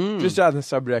story just on the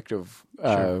subject of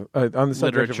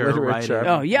Literature.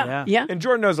 Oh yeah. And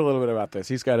Jordan knows a little bit about this.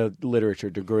 He's got a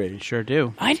literature degree. Sure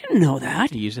do. I didn't know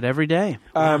that. You use it every day.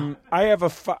 I have a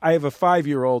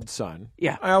 5-year-old son.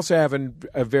 Yeah. I also have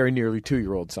a very nearly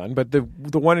 2-year-old son, but the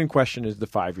one in question is the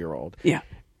 5-year-old. Yeah.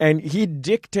 And he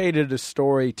dictated a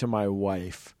story to my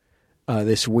wife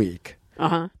this week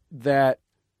that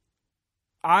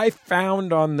I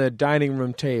found on the dining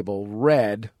room table,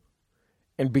 read,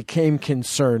 and became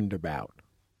concerned about.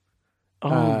 Oh,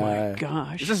 my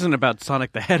gosh. This isn't about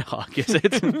Sonic the Hedgehog, is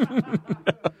it?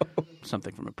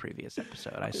 Something from a previous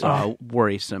episode. I saw a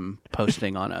worrisome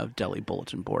posting on a deli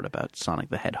bulletin board about Sonic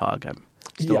the Hedgehog. I'm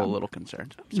still a little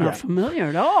concerned. Not familiar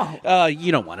at all.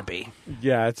 You don't want to be.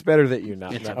 Yeah, it's better that you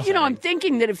not know. I'm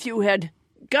thinking that if you had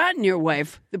gotten your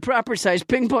wife the proper size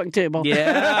ping pong table, she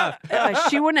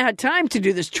wouldn't have had time to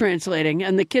do this translating,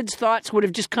 and the kids' thoughts would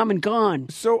have just come and gone.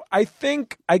 So I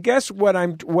guess what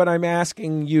I'm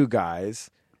asking you guys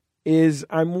is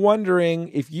I'm wondering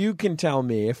if you can tell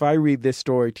me, if I read this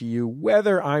story to you,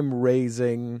 whether I'm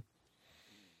raising.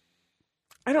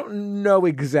 I don't know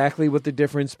exactly what the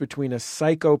difference between a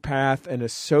psychopath and a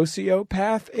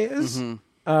sociopath is. Mm-hmm.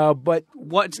 But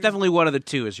it's definitely one of the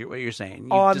two, is what you're saying.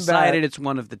 You've decided it's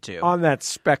one of the two. On that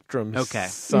spectrum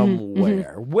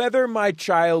somewhere. Mm-hmm. Whether my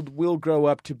child will grow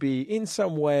up to be, in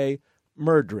some way,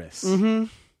 murderous. Mm-hmm.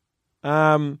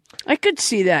 I could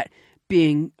see that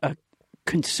being a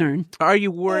concern. Are you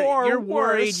worried? You're worse.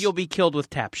 Worried you'll be killed with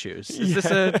tap shoes. This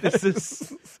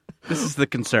is the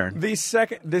concern. The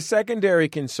secondary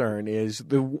concern is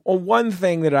the one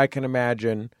thing that I can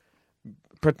imagine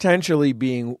potentially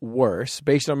being worse,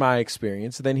 based on my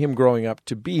experience, than him growing up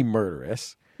to be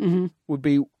murderous, would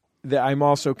be that I'm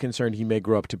also concerned he may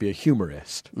grow up to be a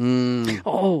humorist.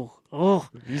 Oh.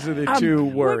 These are the two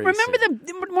worries. Remember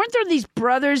weren't there these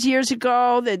brothers years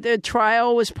ago that the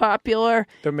trial was popular?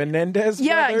 The Menendez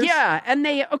brothers? Yeah. And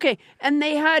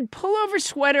they had pullover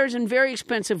sweaters and very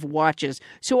expensive watches.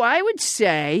 So I would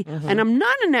say, and I'm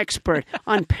not an expert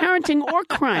on parenting or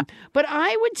crime, but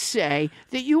I would say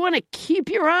that you want to keep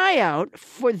your eye out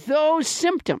for those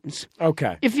symptoms.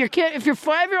 Okay. If your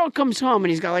 5-year-old comes home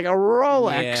and he's got like a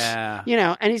Rolex,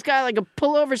 and he's got like a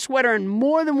pullover sweater in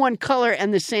more than one color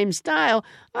and the same style,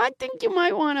 I think you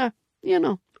might want to,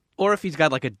 Or if he's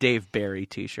got like a Dave Barry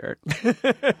T-shirt.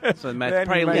 So Matt's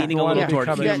probably leaning a little toward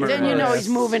humor. Then he's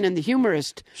moving in the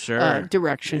humorist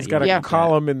direction. He's got a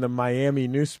column in the Miami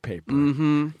newspaper.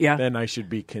 Mm-hmm. Yeah. Then I should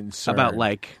be concerned. About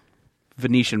like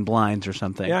Venetian blinds or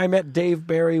something. Yeah, I met Dave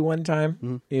Barry one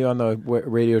time on the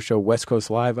radio show West Coast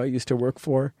Live I used to work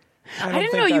for. I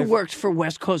didn't know you worked for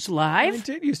West Coast I Live.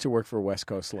 did used to work for West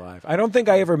Coast Live. I don't think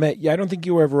I ever met you. I don't think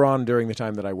you were ever on during the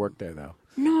time that I worked there, though.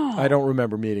 No. I don't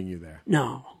remember meeting you there.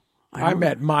 No. I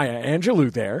met Maya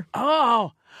Angelou there.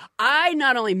 Oh, I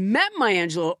not only met Maya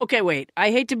Angelou. Okay, wait.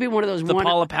 I hate to be one of those The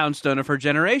Paula Poundstone of her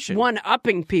generation.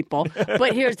 one-upping people,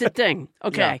 but here's the thing.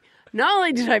 Okay, Not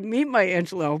only did I meet Maya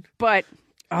Angelou, but she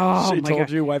my told God.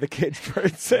 you why the Caged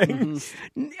Bird sings.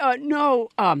 No,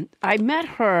 I met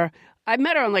her. I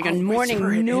met her on like a morning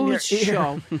whisper it in your news ear.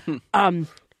 show.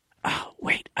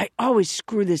 Wait, I always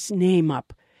screw this name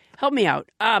up. Help me out.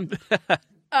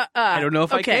 I don't know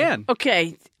if I can.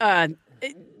 Okay.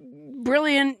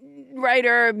 Brilliant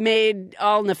writer, made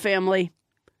All in the Family.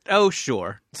 Oh,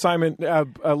 sure. Simon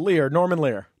Lear, Norman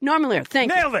Lear. Norman Lear.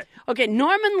 Thank you. Nailed it. Okay,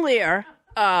 Norman Lear.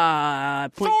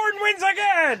 Point Thorne wins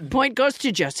again. Point goes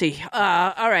to Jesse.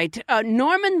 All right.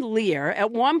 Norman Lear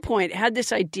at one point had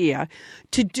this idea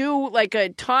to do like a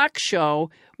talk show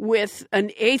with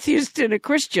an atheist and a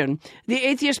Christian, the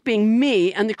atheist being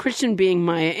me and the Christian being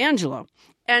Maya Angelou.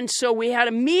 And so we had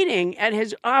a meeting at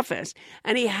his office,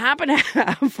 and he happened to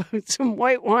have some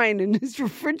white wine in his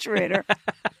refrigerator.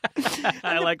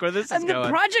 I like where this is And the going.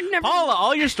 project never Paula,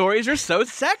 all your stories are so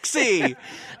sexy.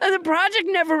 And the project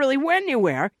never really went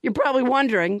anywhere. You're probably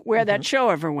wondering where that show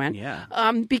ever went. Yeah.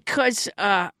 Because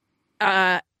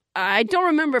I don't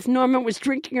remember if Norman was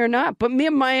drinking or not, but me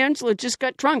and Maya Angelou just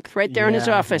got drunk right there in his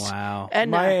Yeah, office. wow.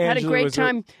 And Maya had a Angelou great was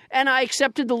time. And I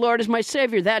accepted the Lord as my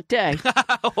Savior that day.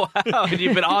 Wow. And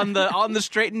you've been on the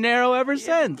straight and narrow ever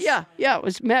since. yeah, it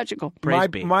was magical. Praise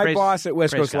be. My Praise- boss at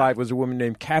West praise Coast God. Live was a woman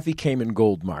named Kathy Kamen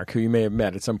Goldmark, who you may have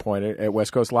met at some point at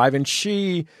West Coast Live, and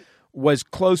she was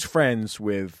close friends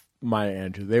with Maya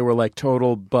Angelou. They were like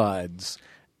total buds.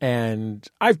 And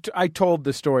I told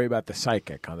the story about the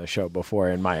psychic on the show before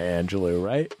in Maya Angelou,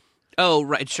 right? Oh,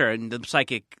 right, sure. And the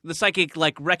psychic,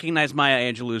 like recognized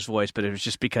Maya Angelou's voice, but it was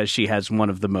just because she has one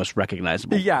of the most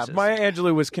recognizable Yeah, voices. Maya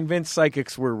Angelou was convinced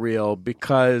psychics were real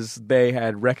because they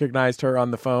had recognized her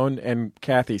on the phone, and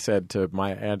Kathy said to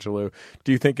Maya Angelou,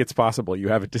 "Do you think it's possible you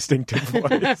have a distinctive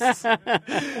voice?"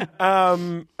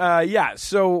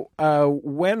 So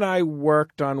when I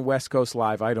worked on West Coast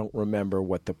Live, I don't remember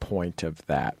what the point of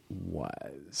that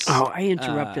was. Oh, I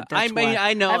interrupted. That's why.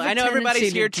 I know have a everybody's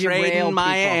tendency here to derail trading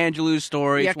Maya people. Angelou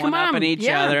stories, Yeah, come one-upping on. each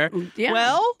Yeah. other. Yeah.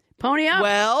 Well, Pony up.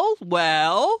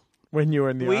 well. When you were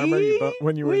in the army,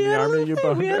 when you were in the army, you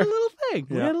boned We had a her. little thing.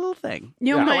 We Yeah. had a little thing.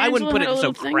 You and No, Maya I wouldn't Angelou put had it a so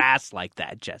little thing? crass like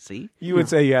that, Jesse. You would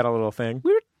say you had a little thing,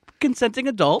 We were consenting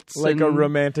adults. like and, a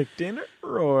romantic dinner,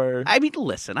 or I mean,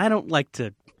 listen, I don't like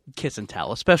to kiss and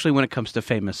tell, especially when it comes to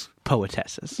famous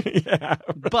poetesses. yeah.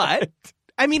 But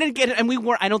I mean, again, and we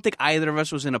weren't. I don't think either of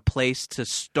us was in a place to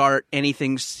start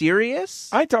anything serious.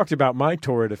 I talked about my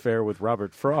torrid affair with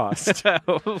Robert Frost.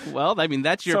 Well, I mean,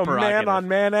 that's your So prerogative.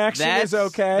 man-on-man action is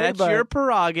okay, That's but- your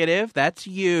prerogative. That's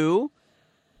you.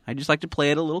 I just like to play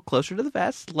it a little closer to the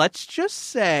vest. Let's just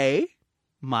say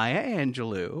Maya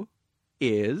Angelou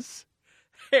is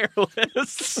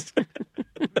hairless.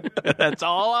 That's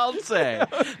all I'll say.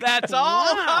 That's all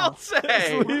I'll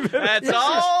say. That's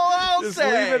all I'll Just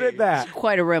say. leave it at that.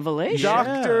 Quite a revelation.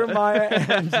 Dr. Maya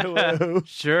Angelou.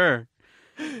 Sure.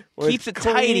 was Keeps it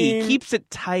tidy. clean. Keeps it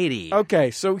tidy.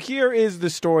 Okay, so here is the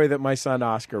story that my son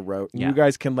Oscar wrote. And Yeah. You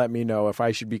guys can let me know if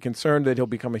I should be concerned that he'll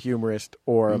become a humorist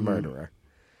or a murderer.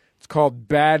 It's called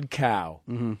Bad Cow.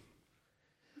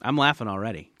 I'm laughing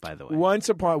already, by the way.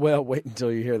 Wait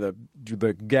until you hear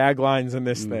the gag lines in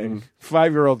this thing.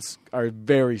 5-year-olds are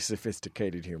very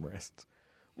sophisticated humorists.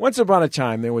 Once upon a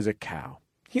time, there was a cow.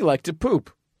 He liked to poop.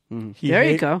 There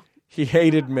you go. He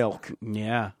hated milk.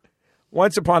 Yeah.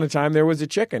 Once upon a time, there was a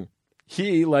chicken.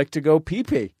 He liked to go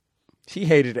pee-pee. He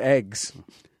hated eggs.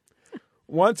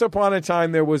 Once upon a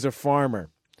time, there was a farmer.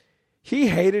 He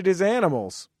hated his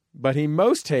animals, but he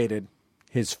most hated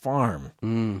his farm.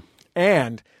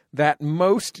 And that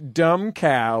most dumb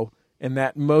cow and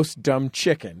that most dumb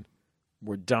chicken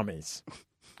were dummies.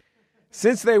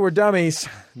 Since they were dummies,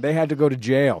 they had to go to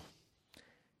jail.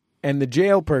 And the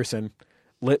jail person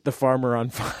lit the farmer on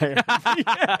fire.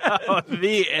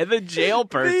 The jail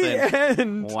person. The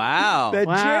end. Wow. The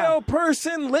Wow. jail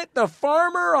person lit the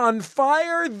farmer on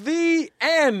fire. The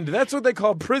end. That's what they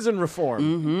call prison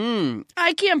reform.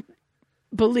 I can't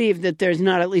believe that there's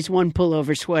not at least one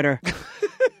pullover sweater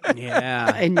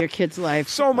Yeah. in your kid's life.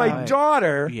 So my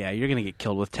daughter, Yeah, you're going to get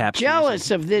killed with tap shoes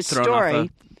Jealous and of this thrown story.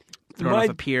 Thrown My- off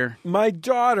a pier. my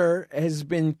daughter has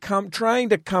been trying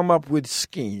to come up with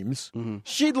schemes.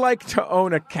 She'd like to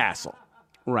own a castle.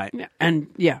 Right. And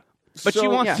yeah. But she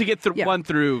wants Yeah. to get Yeah. one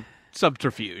through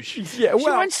subterfuge. Yeah, She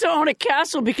well, wants to own a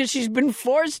castle because she's been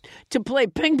forced to play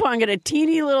ping pong at a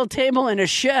teeny little table in a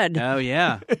shed, Oh,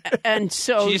 yeah. and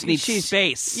so She just needs she's,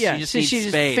 space. Yeah, She just so needs she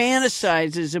space.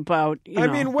 fantasizes about. I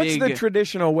mean, what's the big-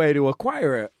 traditional way to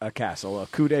acquire a castle? A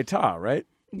coup d'état, right?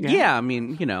 Yeah, I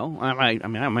mean,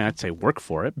 I might say work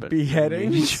for it, but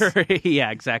Beheadings? Sure,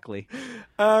 yeah, exactly.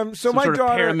 So Some my sort of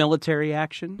daughter, paramilitary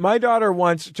action. my daughter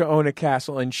wants to own a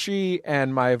castle, and she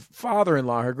and my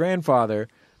father-in-law, her grandfather,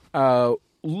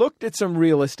 looked at some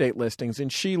real estate listings,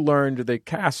 and she learned the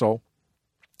castle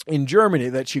in Germany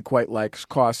that she quite likes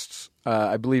costs,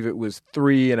 I believe it was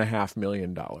 $3.5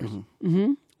 million.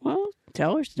 Well,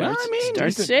 tell her. Start, Well, I mean, start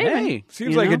decent- saving. hey.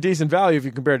 Seems you like know? a decent value if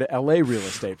you compare to L.A. real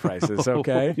estate prices.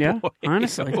 Okay, Yeah,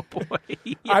 honestly. Oh, boy.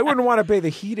 I wouldn't want to pay the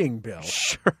heating bill.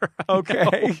 Sure.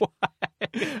 Okay.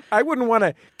 I wouldn't want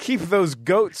to keep those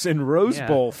goats in Rose Yeah.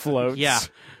 Bowl floats. Yeah.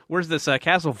 Where's this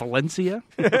castle? Valencia?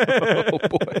 Oh,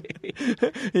 boy.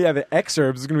 Yeah, the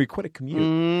exurbs is going to be quite a commute.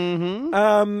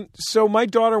 Mm-hmm. So my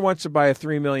daughter wants to buy a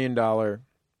 $3 million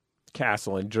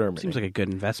castle in Germany. Seems like a good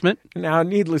investment. Now,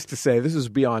 needless to say, this is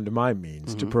beyond my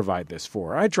means to provide this for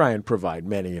her. I try and provide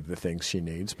many of the things she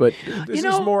needs, but this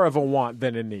is more of a want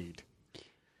than a need.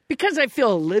 Because I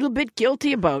feel a little bit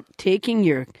guilty about taking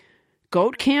your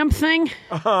goat camp thing,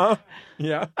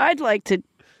 Yeah. I'd like to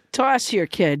toss your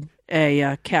kid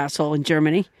a castle in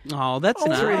Germany. Oh, that's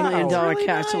nice. $3 million That's really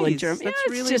castle in nice. Germany. That's Yeah,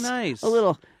 it's really just nice. A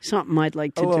little something I'd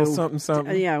like to A little do.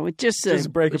 something. Yeah, with just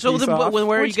Just break a So piece off.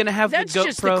 where are you going to have the that's Goat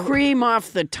just Pro? the cream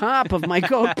off the top of my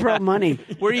Goat Pro money.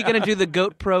 Where are you going to do the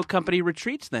Goat Pro company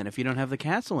retreats then if you don't have the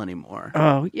castle anymore?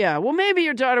 Oh, yeah. Well, maybe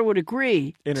your daughter would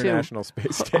agree International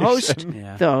Space to Station. host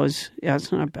Yeah. those. Yeah,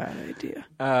 it's not a bad idea. Is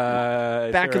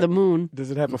Back there of the moon.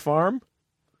 Does it have a farm?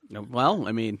 No, well,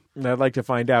 I mean, I'd like to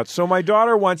find out. So my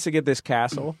daughter wants to get this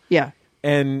castle, Yeah.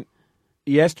 and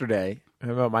yesterday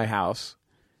I'm at my house,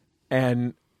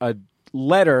 and a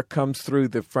letter comes through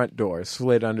the front door,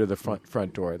 slid under the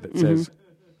front door that says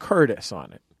Curtis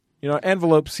on it. You know,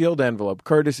 envelope, sealed envelope.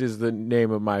 Curtis is the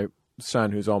name of my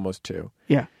son who's almost 2.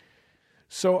 Yeah.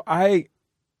 So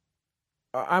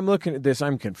I'm looking at this.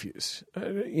 I'm confused.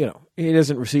 He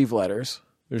doesn't receive letters.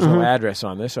 There's no address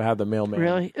on this, so have the mailman.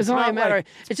 Really? It's only a not matter. like-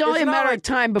 It's only a not matter like- of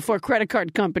time before credit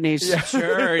card companies.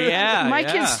 sure, yeah. My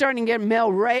yeah. kid's starting to get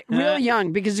mail real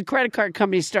young because the credit card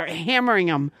companies start hammering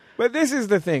them. But this is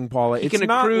the thing, Paula. He It's can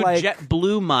not accrue like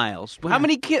JetBlue miles. How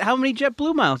many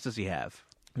JetBlue miles does he have?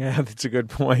 Yeah, that's a good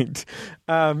point.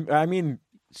 I mean,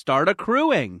 Start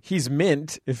accruing. he's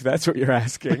mint, if that's what you're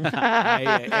asking.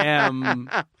 I am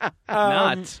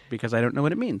not because I don't know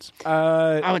what it means.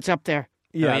 Oh, it's up there.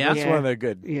 Yeah, Oh, yeah? that's Yeah. one of the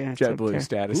good Yeah, it's up JetBlue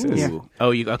there. statuses. Yeah. Ooh.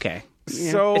 Oh, you okay?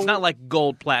 So It's not like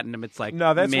gold, platinum. It's like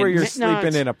no, that's mint. where you're No, sleeping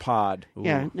it's- in a pod.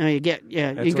 Yeah. No, you get.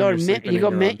 Yeah, That's you go when to you're mint. sleeping You in go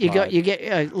your mint. own You go. pod. You get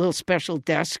a little special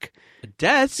desk. A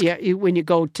desk. Yeah. When you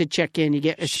go to check in, you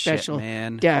get a Shit, special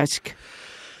man. desk.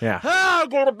 Yeah, Oh,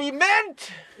 gotta be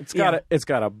mint. it's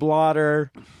got a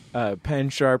blotter, a pen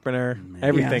sharpener,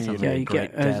 everything you sounds need. Yeah, you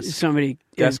Great get desk. somebody.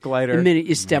 Desk lighter. The minute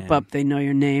you step up, they know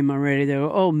your name already. They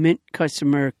go, "Oh, mint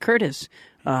customer Curtis.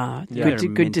 Good They're to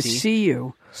minty. see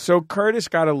you." So Curtis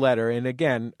got a letter, and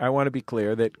again, I want to be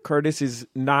clear that Curtis is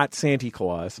not Santa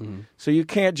Claus. Mm-hmm. So you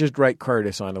can't just write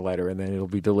Curtis on a letter and then it'll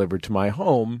be delivered to my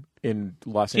home in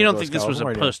Los Angeles. You don't think this was a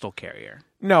California. postal carrier?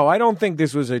 No, I don't think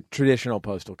this was a traditional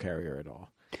postal carrier at all.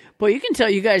 Well, you can tell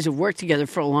you guys have worked together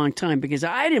for a long time because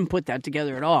I didn't put that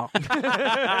together at all.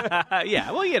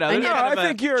 Yeah. Well, No, there's kind of I a-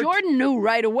 think you're. Jordan knew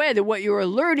right away that what you were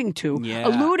alluding to,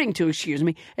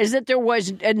 is that there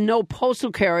was no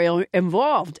postal carrier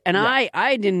involved, and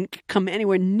I didn't come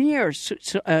anywhere near,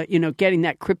 getting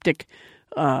that cryptic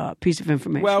piece of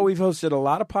information. Well, we've hosted a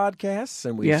lot of podcasts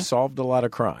and we've Yeah. solved a lot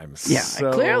of crimes. yeah,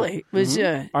 So clearly it was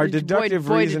our boy- deductive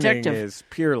boy reasoning detective. is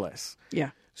peerless.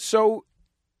 Yeah, So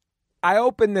I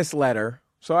opened this letter.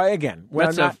 So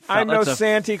That's I'm no that's a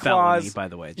Santa felony, Claus. by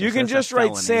the way. You can That's a just write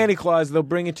felony. Santa Claus. They'll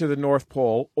bring it to the North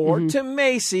Pole or to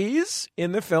Macy's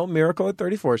in the film Miracle at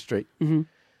 34th Street. But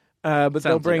they'll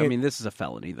Sounds bring like, it. I mean, this is a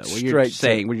felony, though. What straight you're to-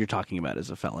 saying, what you're talking about,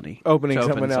 is a felony. opening To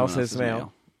open someone someone else's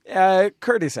mail.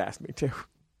 Curtis asked me to.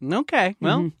 Okay.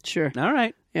 Well, sure. all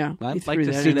right. Yeah, I'd he like threw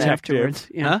to that see in that. afterwards.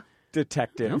 Yeah. Huh?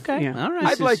 Detective. Okay. Yeah. All right.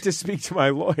 I'd like to speak to my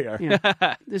lawyer.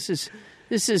 Yeah.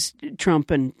 This is Trump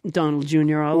and Donald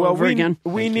Jr. all over again.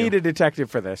 We need a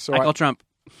detective for this. So I call Trump.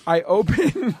 I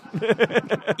open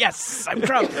Yes, I'm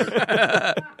Trump.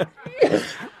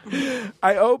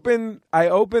 I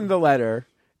opened the letter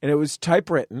and it was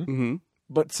typewritten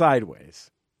but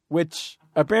sideways, which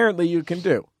apparently you can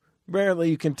do. Apparently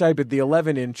you can type it the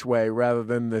 11-inch way rather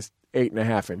than this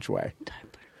 8.5-inch way.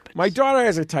 My daughter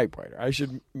has a typewriter. I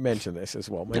should mention this as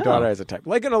well. My daughter has a typewriter.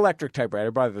 Like an electric typewriter. I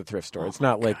bought it at the thrift store. It's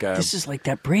not like a This is like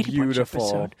that Brady Bunch beautiful.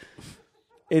 episode.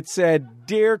 It said,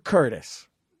 "Dear Curtis,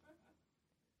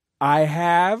 I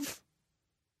have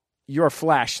your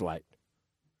flashlight.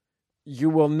 You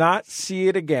will not see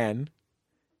it again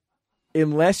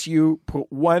unless you put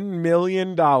 $1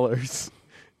 million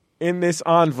in this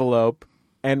envelope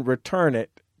and return it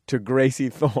to Gracie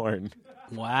Thorne."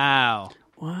 Wow.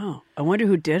 Wow. I wonder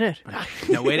who did it.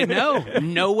 No way to know.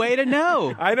 No way to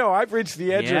know. I know. I've reached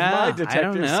the edge of my detective I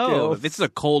don't know. skills. This is a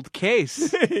cold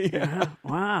case.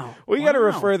 Wow. We got to Wow.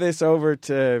 refer this over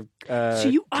to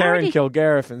you Karen already-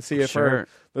 Kilgariff and see if Sure.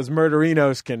 those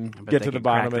murderinos can bet get they to the can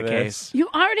bottom crack of the this. case. You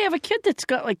already have a kid that's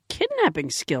got like kidnapping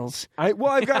skills. I've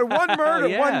got one murder,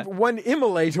 Yeah. one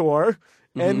immolator,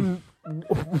 and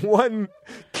one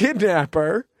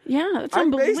kidnapper. Yeah, that's I'm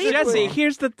unbelievable. basically- Jesse,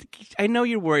 here's the. I know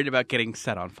you're worried about getting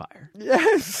set on fire.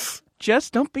 Yes.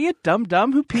 Just don't be a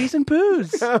dum-dum who pees and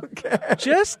poos. Okay.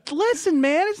 Just listen,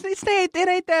 man. It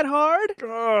ain't that hard.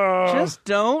 Just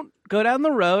don't go down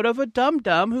the road of a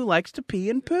dum-dum who likes to pee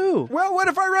and poo. Well, what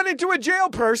if I run into a jail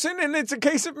person and it's a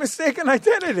case of mistaken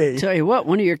identity? Tell you what,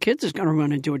 one of your kids is going to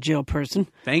run into a jail person.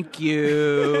 Thank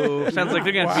you. Sounds like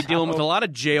they're going to be dealing with a lot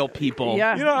of jail people.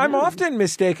 Yeah. You know, I'm often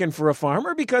mistaken for a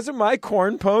farmer because of my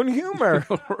corn pone humor.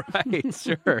 Right,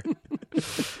 sure.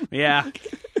 Yeah.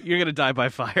 You're going to die by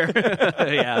fire.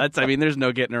 Yeah, there's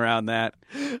no getting around that.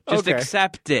 Just Okay.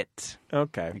 accept it.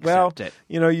 Okay. Well, it.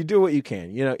 you do what you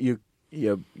can. You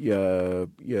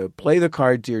play the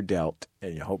cards you're dealt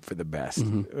and you hope for the best.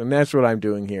 And that's what I'm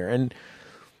doing here. And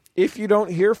if you don't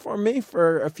hear from me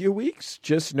for a few weeks,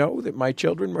 just know that my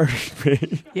children murdered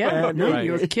me. Yeah, no, Right.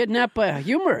 you're kidnapped by a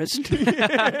humorist.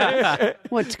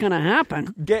 What's going to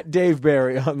happen? Get Dave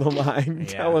Barry on the line. Yeah.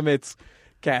 Tell him it's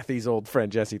Kathy's old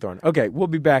friend, Jesse Thorne. Okay, we'll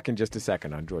be back in just a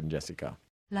second on Jordan Jesse Go.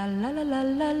 La la la la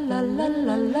la la la la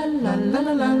la la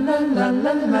la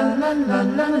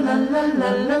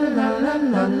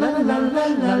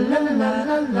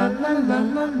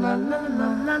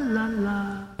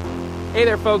Hey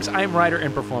there, folks. I'm writer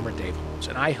and performer Dave Holmes,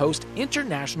 and I host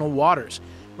International Waters,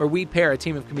 where we pair a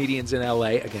team of comedians in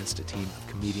LA against a team of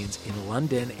comedians in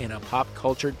London in a pop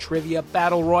culture trivia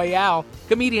battle royale.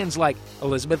 Comedians like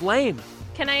Elizabeth Lane.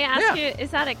 Can I ask you,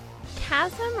 is that a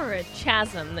chasm or a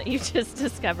chasm that you just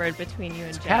discovered between you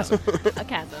and Joe? Chasm. A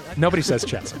chasm. Okay. Nobody says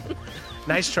chasm.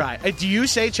 Nice try. Do you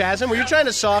say chasm? Were you trying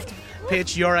to soft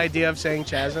pitch your idea of saying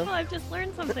chasm? Well, I've just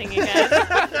learned something, you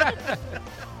guys.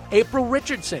 April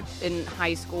Richardson. In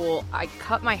high school, I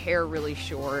cut my hair really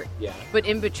short. Yeah. But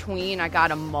in between, I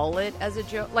got a mullet as a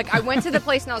joke. Like, I went to the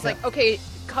place and I was like, okay,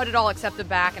 cut it all except the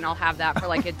back and I'll have that for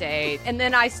like a day. And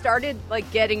then I started like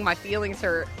getting my feelings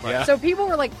hurt. Yeah. So people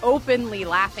were like openly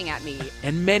laughing at me.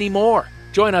 And many more.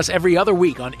 Join us every other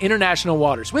week on International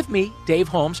Waters with me, Dave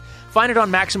Holmes. Find it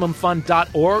on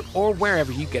MaximumFun.org or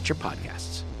wherever you get your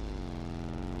podcasts.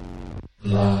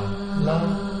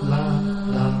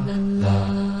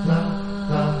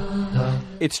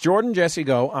 It's Jordan Jesse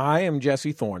Go. I am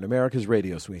Jesse Thorne, America's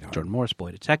radio sweetheart. Jordan Morris,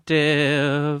 boy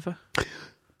detective.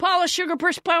 Paula Sugar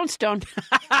Push Poundstone.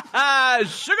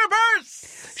 Sugar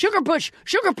burst. Sugar Push.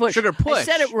 Sugar Push. Sugar Push. I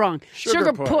said it wrong.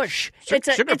 Sugar Push. Push. It's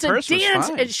a Sugar Purse was dance.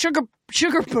 fine. It's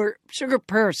Sugar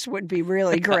Purse would be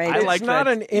really great. I like It's not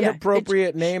that. an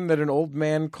inappropriate name that an old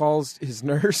man calls his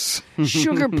nurse.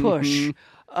 Sugar Push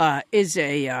is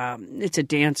it's a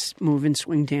dance move and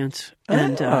swing dance,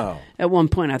 and at one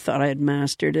point I thought I had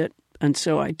mastered it, and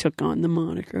so I took on the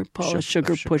moniker Paula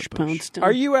Sugar Push Poundstone.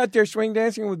 Are you out there swing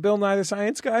dancing with Bill Nye the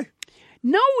Science Guy?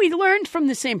 No, we learned from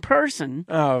the same person.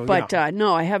 Oh, but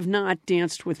no, I have not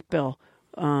danced with Bill.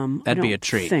 I That'd be don't a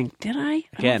treat. Did I?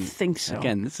 Again, I don't think so.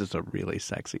 Again, this is a really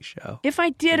sexy show. If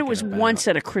I did, it was about- once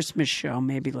at a Christmas show,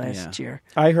 maybe last year.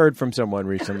 I heard from someone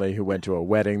recently who went to a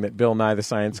wedding that Bill Nye the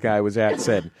Science Guy was at,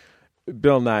 said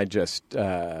Bill Nye just took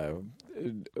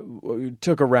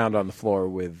a round on the floor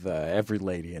with every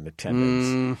lady in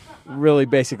attendance. Really,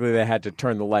 basically, they had to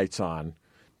turn the lights on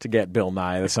to get Bill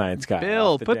Nye the Science Guy. Bill,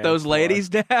 off the put dance those floor. ladies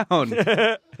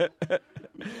down.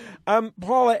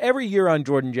 Paula, every year on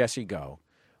Jordan Jesse Go,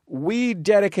 we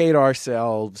dedicate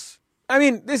ourselves. I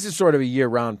mean, this is sort of a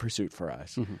year-round pursuit for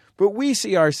us, but we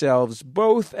see ourselves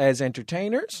both as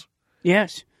entertainers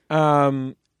Yes.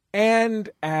 and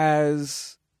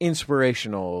as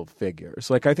inspirational figures.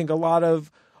 Like, I think a lot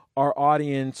of our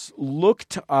audience look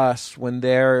to us when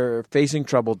they're facing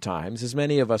troubled times, as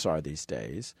many of us are these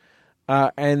days,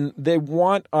 and they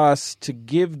want us to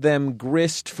give them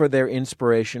grist for their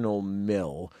inspirational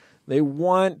mill. They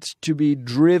want to be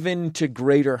driven to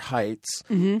greater heights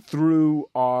through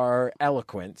our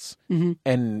eloquence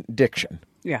and diction.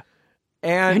 Yeah.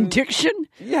 And diction?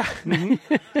 Yeah.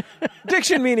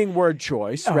 Diction meaning word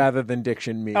choice rather than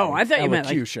diction meaning I thought you meant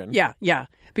elocution. yeah.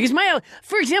 Because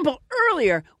for example,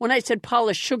 earlier when I said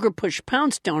polished sugar push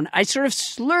Poundstone, I sort of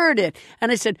slurred it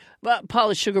and I said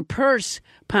polished sugar purse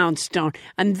Poundstone,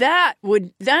 and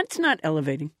that's not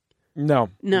elevating. No.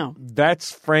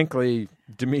 That's frankly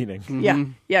demeaning.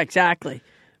 Yeah, exactly.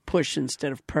 Push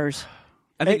instead of purse.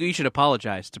 I think you should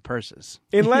apologize to purses.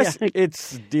 Unless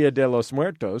it's Dia de los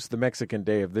Muertos, the Mexican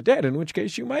Day of the Dead, in which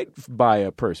case you might buy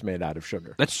a purse made out of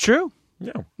sugar. That's true.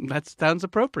 Yeah. That sounds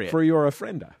appropriate. For your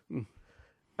ofrenda.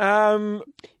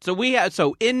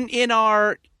 So in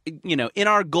our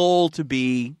goal to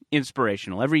be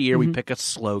inspirational, every year we pick a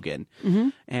slogan,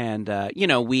 and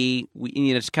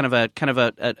it's kind of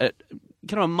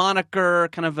a moniker,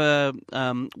 kind of a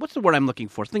what's the word I'm looking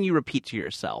for? Something you repeat to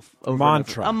yourself.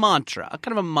 Mantra. A mantra,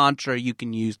 kind of a mantra you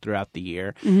can use throughout the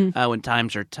year when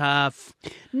times are tough.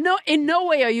 No, in no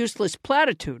way a useless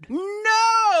platitude.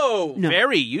 No,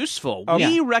 very useful.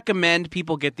 We recommend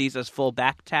people get these as full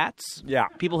back tats. Yeah,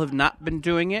 people have not been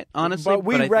doing it honestly, but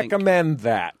we recommend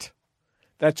that.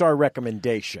 That's our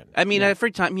recommendation. I mean,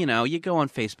 every time, you go on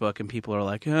Facebook and people are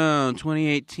like, oh,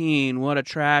 2018, what a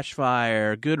trash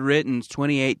fire. Good riddance,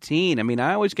 2018. I mean,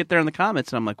 I always get there in the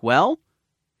comments and I'm like, well,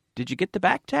 did you get the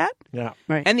back tat? Yeah.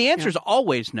 Right. And the answer is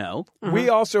always no. We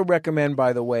also recommend,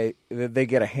 by the way, that they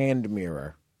get a hand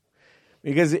mirror.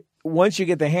 Because once you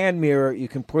get the hand mirror, you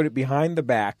can put it behind the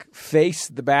back, face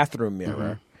the bathroom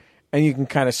mirror. And you can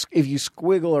kind of, if you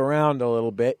squiggle around a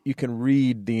little bit, you can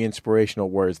read the inspirational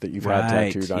words that you've had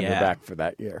tattooed on your back for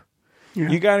that year. Yeah.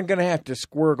 You're going to have to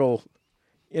squirgle,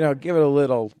 give it a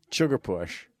little sugar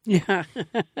push. Yeah.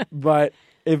 But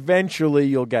eventually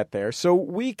you'll get there. So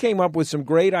we came up with some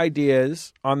great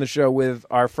ideas on the show with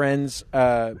our friends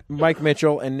Mike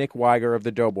Mitchell and Nick Weiger of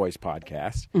the Doughboys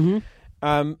podcast.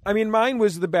 I mean, mine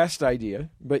was the best idea,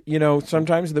 but,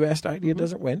 sometimes the best idea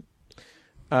doesn't win.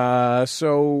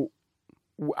 So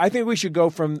I think we should go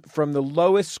from the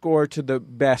lowest score to the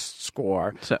best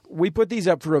score. So, we put these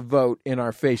up for a vote in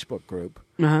our Facebook group,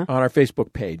 on our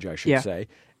Facebook page, I should say.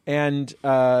 And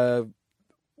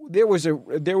there was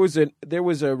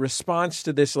a response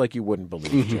to this like you wouldn't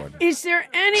believe, Jordan. Is there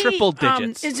any triple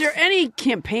digits? Is there any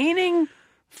campaigning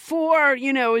for,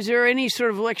 is there any sort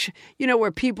of election,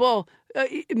 where people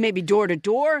maybe door to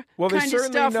door? Well, there's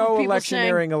certainly no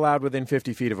electioneering allowed within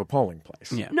 50 feet of a polling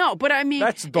place. Yeah. No, but I mean,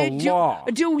 that's the law.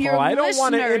 I don't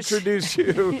want to introduce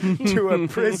you to a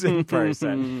prison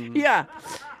person. Yeah.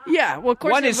 Well, of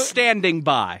course, one is standing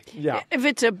by. Yeah. If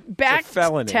it's a back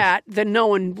tat, then no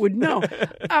one would know.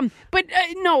 But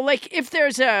no, like if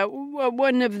there's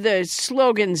one of the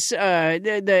slogans,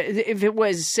 if it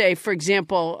was, say, for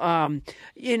example,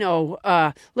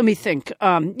 let me think,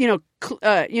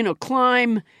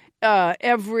 climb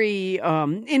every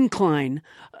incline,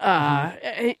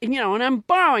 and I'm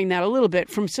borrowing that a little bit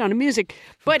from Sound of Music.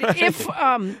 But if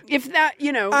that,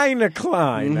 Eine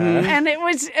Klein,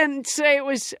 and say it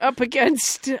was up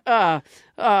against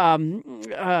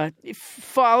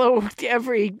follow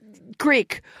every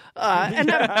creek.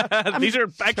 These are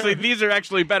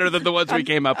actually better than the ones we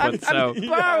came up with. So I'm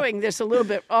borrowing this a little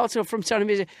bit also from Sound of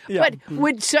Music. Yeah. But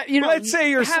let's say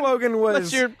your slogan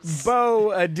was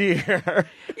 "Bow a deer."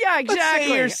 Yeah, exactly. Let's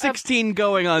say you're 16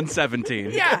 going on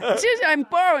 17. Yeah, I'm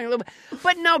borrowing a little bit.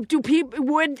 But no,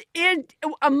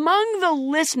 among the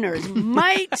listeners,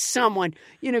 might someone,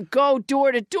 go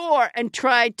door to door and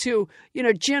try to,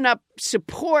 gin up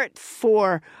support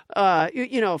for,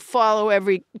 follow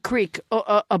every creek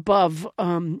above,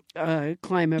 climb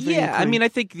every Yeah, incline. I mean, I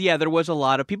think, there was a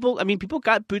lot of people. I mean, people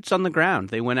got boots on the ground.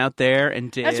 They went out there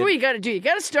and did. That's what you got to do. You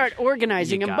got to start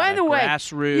organizing. And by the way,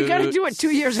 you got to do it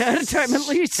 2 years ahead of time at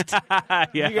least.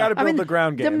 You got to build the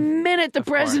ground game. The minute the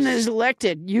president is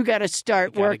elected, you got to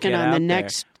start working on the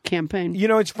next campaign.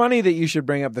 It's funny that you should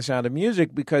bring up the Sound of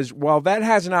Music because while that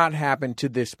has not happened to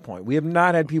this point, we have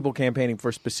not had people campaigning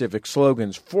for specific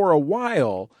slogans. For a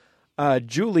while,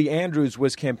 Julie Andrews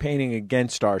was campaigning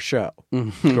against our show,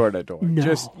 door to door.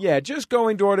 No. Just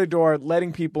going door to door,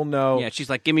 letting people know. Yeah, she's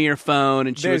like, give me your phone,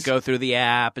 and she would go through the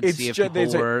app and see if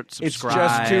people were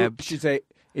subscribed. She'd say,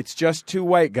 it's just two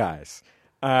white guys.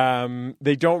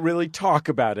 They don't really talk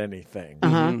about anything.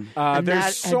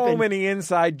 There's so many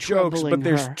inside jokes, but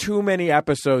there's too many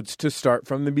episodes to start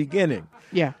from the beginning.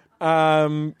 Yeah.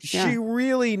 She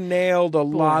really nailed a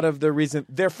lot of the reason.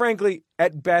 They're frankly,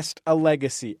 at best, a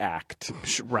legacy act.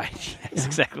 Right. Yes,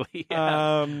 exactly.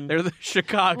 Yeah. They're the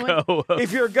Chicago.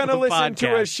 If you're going to listen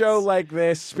to a podcasts. show like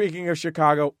this, speaking of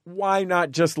Chicago, why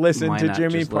not just listen Why to not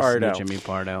Jimmy just listen Pardo? to Jimmy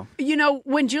Pardo. You know,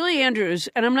 when Julie Andrews,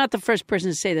 and I'm not the first person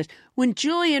to say this, when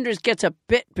Julie Andrews gets a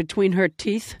bit between her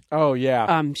teeth, Oh,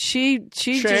 yeah. she Champ,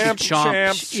 just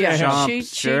champ, yeah,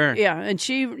 chomp, sure. yeah, and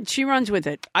she runs with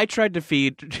it. I tried to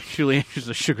feed Julie Andrews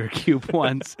a sugar cube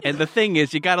once, and the thing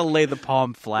is, you got to lay the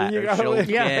palm flat, You or gotta she'll lay-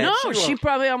 get. No, she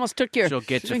probably almost took your. She'll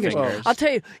get your fingers. fingers. I'll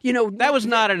tell you. You know That was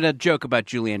not a joke about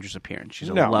Julie Andrews' appearance. She's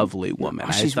a No. lovely woman.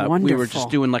 Oh, she's I thought we were wonderful. just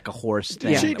doing like a horse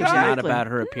thing. Yeah, She It was died. not about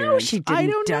her appearance. she I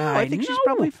didn't don't know. die. I think she's No.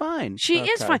 probably fine. She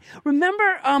is Okay. fine.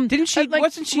 Remember? Didn't she-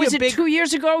 wasn't she Was a it big- 2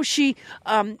 years ago? She.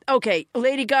 Okay,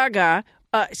 Lady Gaga.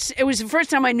 It was the first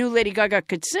time I knew Lady Gaga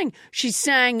could sing. She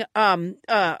sang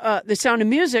 "The Sound of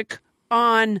Music"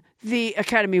 on the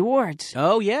Academy Awards,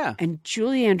 Oh yeah. and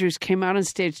Julie Andrews came out on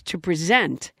stage to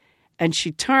present, and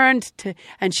she turned to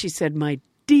and she said, "My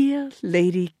dear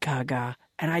Lady Gaga."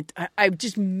 And I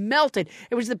just melted.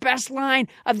 It was the best line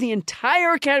of the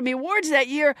entire Academy Awards that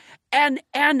year, and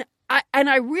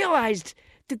I realized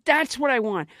that that's what I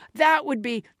want. That would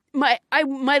be my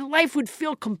life would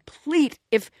feel complete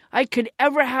if I could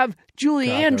ever have Julie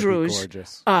God, that'd be Andrews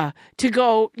gorgeous. to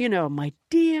go. You know, my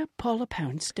dear Paula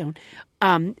Poundstone.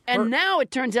 And now it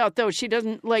turns out though she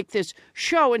doesn't like this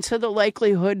show, and so the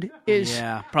likelihood is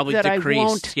Yeah, probably that decreased. I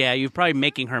won't. Yeah, you're probably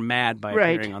making her mad by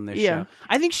Right, appearing on this yeah. show.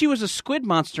 I think she was a squid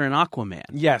monster in Aquaman.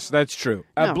 Yes, that's true.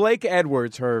 No. Blake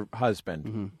Edwards, her husband,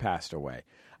 Mm-hmm. passed away.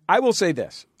 I will say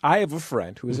this: I have a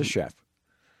friend who is a chef,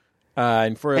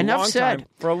 and for a Enough long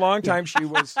said. time, she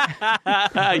was.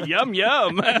 Yum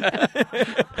yum.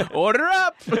 Order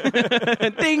up.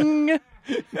 Ding.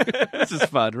 This is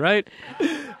fun, right?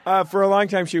 For a long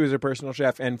time, she was a personal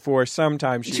chef, and for some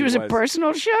time, She was a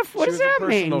personal chef. What She does was that a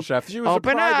personal mean? chef. She was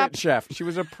Open a private up. chef. She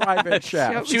was a private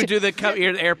chef. She would do the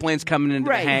airplanes coming into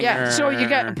Right, the hangar. yeah. So you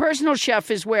got a personal chef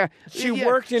is where She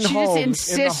worked in she homes. just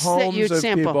insists in the homes that you of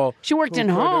sample. people She worked who in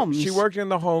could- homes. She worked in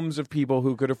the homes of people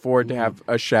who could afford to have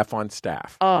a chef on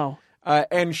staff. Oh,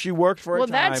 And she worked for well, a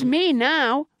time that's me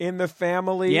now. in the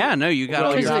family. Yeah, no, you got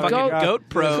all Because your the fucking goat- goat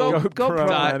pro. Goat pro,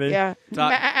 honey. Yeah.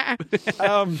 Dot-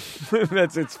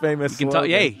 That's its famous You can talk,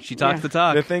 slogan. yay, she talks the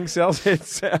talk. The thing sells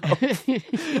itself.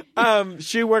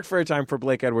 She worked for a time for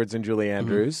Blake Edwards and Julie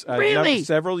Andrews. Really?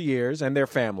 Several years, and their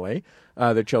family,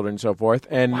 their children and so forth.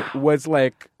 And was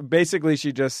like, basically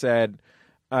she just said,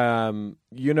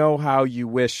 you know how you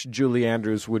wish Julie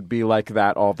Andrews would be like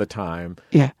that all the time?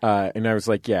 Yeah. And I was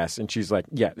like, yes. And she's like,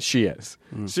 yeah, she is.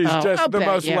 She's Oh, just I'll the bet,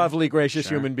 most yeah. lovely, gracious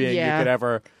human being Yeah. you could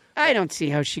ever. I don't see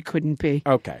how she couldn't be.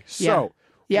 Okay. So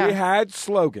Yeah. Yeah. we had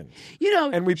slogans. You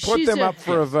know, And we put she's them a- up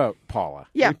for a vote, Paula.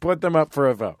 Yeah. We put them up for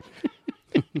a vote.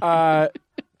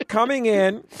 Coming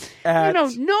in at You know,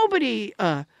 nobody.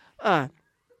 How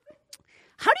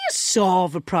do you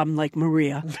solve a problem like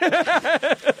Maria?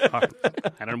 I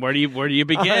don't know, where do you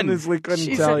begin? honestly couldn't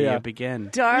She's tell Where do you. you begin?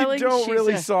 Darling, We don't she's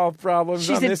really a, solve problems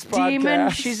she's on a this demon.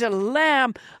 podcast. She's a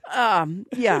lamb.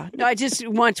 Yeah. No, I just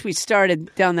once we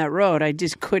started down that road, I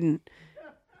just couldn't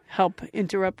help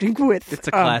interrupting with. It's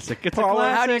a classic. It's a Paula,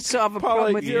 classic. How do you solve a Paula,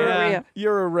 problem with you're, Maria?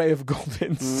 you're a ray of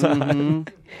golden sun.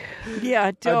 Yeah,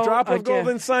 A don't, drop of okay.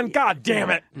 golden sun. God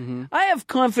damn it. I have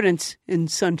confidence in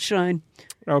sunshine.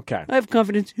 Okay. I have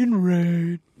confidence in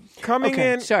rain. Coming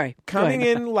Okay, in. sorry. Go Coming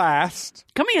ahead. in last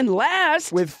Coming in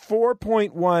last. with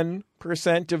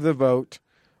 4.1% of the vote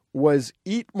was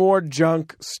Eat More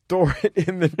Junk, Store It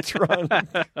in the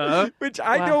Trunk, which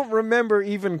I don't remember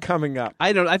even coming up.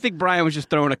 I think Brian was just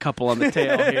throwing a couple on the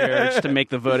tail here just to make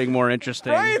the voting more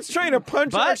interesting. Brian's trying to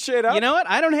punch our but shit up. you know what?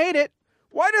 I don't hate it.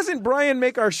 Why doesn't Brian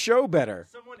make our show better?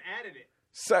 Someone added it.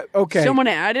 So, okay. Someone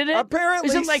added it? Apparently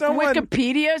Is it like someone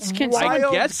Wikipedia? Can wild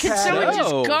someone, guess can someone so. just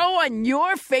go on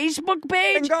your Facebook and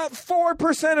page? got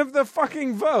 4% of the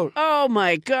fucking vote. Oh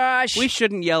my gosh. We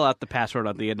shouldn't yell out the password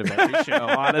on the end of every show.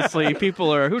 Honestly,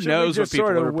 people are who Should knows we what just people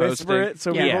sort of are whisper posting. it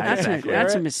so yeah, people that's, can exactly.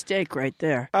 that's a hear it? mistake right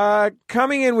there.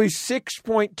 Coming in with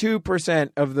 6.2%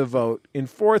 of the vote in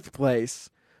fourth place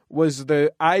was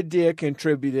the idea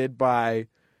contributed by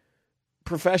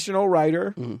professional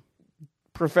writer,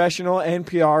 professional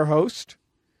NPR host,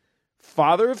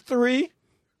 father of three,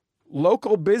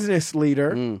 local business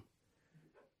leader,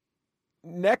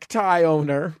 necktie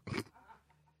owner,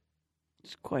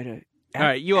 It's quite a All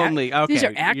right, you only okay. These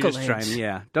are You're just accolades.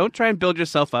 trying, Don't try and build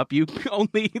yourself up. You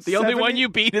only the only one you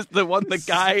beat is the one the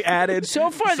guy added So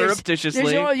far,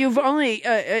 surreptitiously. you've only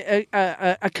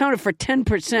accounted for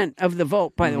 10% of the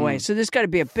vote, by the way. So there's got to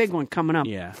be a big one coming up.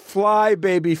 Yeah. Fly,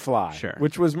 baby, fly. Sure.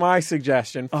 Which was my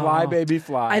suggestion. Fly, baby,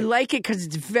 fly. I like it because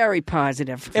it's very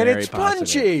positive. and Very it's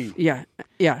positive. punchy. Yeah.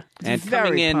 It's And very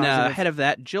coming in positive. ahead of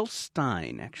that, Jill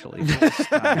Stein, actually. Jill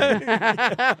Stein.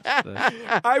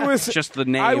 I was Just the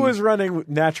name. I was running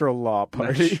Natural Law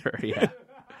Party. Sure, yeah.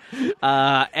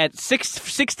 At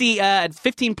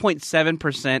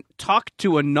 15.7%, talk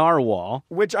to a narwhal.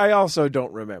 Which I also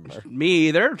don't remember. Me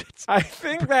either. I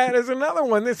think that is another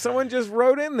one that someone just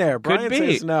wrote in there. Brian be.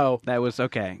 says no. That was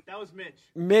okay.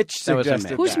 Mitch That was a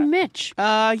suggested Mitch. Who's that. Mitch?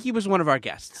 He was one of our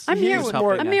guests. I'm He here was with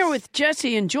more- I'm here with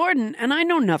Jesse and Jordan, and I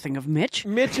know nothing of Mitch.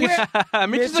 Mitch is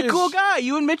Mitch is a cool guy.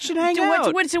 You and Mitch should hang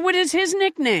out. What is his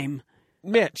nickname?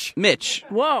 Mitch. Mitch.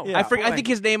 Whoa. Yeah. I think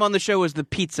his name on the show was the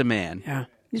Pizza Man. Yeah.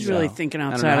 He's really thinking I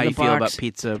don't outside know how of the you box. feel about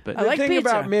pizza, but I like the thing pizza.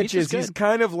 about Mitch Pizza's is he's good.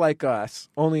 kind of like us,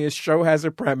 only his show has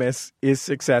a premise, is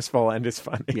successful, and is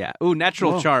funny. yeah. Ooh,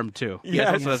 Natural Charm too.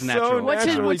 Yeah, Yes, that's so natural. What's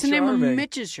naturally the name charming. of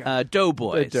Mitch's show?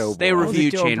 Doughboys. The Doughboys. They Oh, the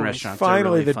review chain Doughboys. restaurants. They're Finally,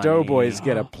 really the funny. Doughboys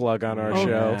get a plug on our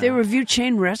show. They review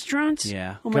chain restaurants?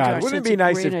 Yeah. Oh my God, gosh, wouldn't it that's be a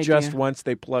nice great if just idea. once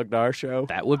they plugged our show?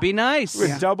 That would be nice.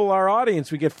 We'd double our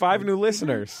audience. We get 5 new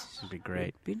listeners. That'd be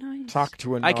great. Be nice. Talk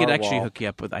to a I could narwhal. actually hook you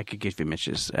up with. I could give you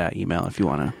Mitch's email if you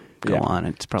want to go Yeah. on.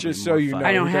 It's probably Just so more you fun. know,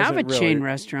 I don't he have doesn't a chain really-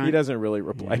 restaurant. He doesn't really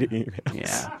reply to emails.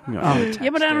 Yeah.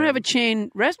 Yeah, but I don't have a chain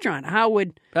restaurant. How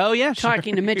would Oh yeah. Sure.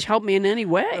 talking to Mitch help me in any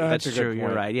way? That's That's a good true. You're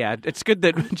point. right. Yeah, it's good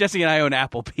that Jesse and I own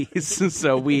Applebee's,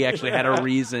 so we actually had a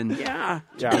reason Yeah.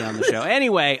 to be on the show.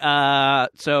 Anyway,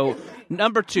 so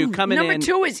number 2 coming Number in.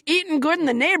 2 is eating good in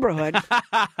the neighborhood.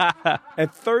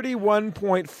 At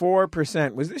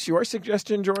 31.4%. Was this your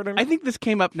suggestion, Jordan? I think this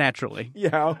came up naturally.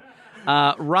 yeah.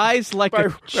 Rise like By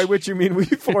a which you mean we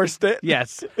forced it.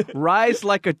 yes. Rise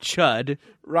like a chud.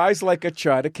 Rise like a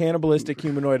chud, a cannibalistic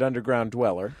humanoid underground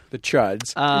dweller. The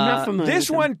chuds. I'm not familiar This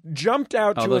with one jumped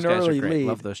out Oh, to those an guys are early great. lead.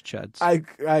 Love those chuds.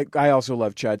 I also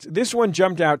love chuds. This one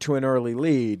jumped out to an early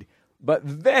lead, but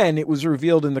then it was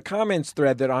revealed in the comments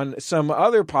thread that on some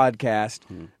other podcast,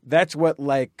 that's what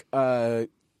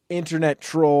internet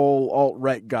troll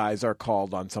alt-right guys are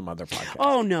called on some other podcast.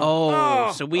 Oh no!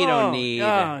 Oh, so we don't need- We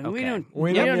okay. don't. We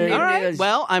We don't don't need- need. All right. those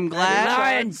Well, I'm glad.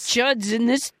 lying chuds in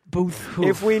this booth.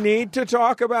 If we need to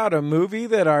talk about a movie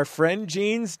that our friend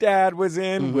Gene's dad was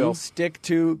in, we'll stick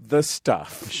to the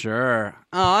stuff. Sure.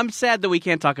 Oh, I'm sad that we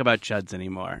can't talk about chuds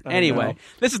anymore. Anyway, know.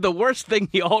 this is the worst thing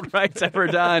the alt-right's ever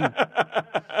done.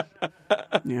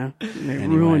 Yeah, they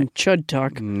ruined chud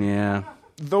talk. Yeah.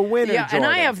 The winner, Yeah, and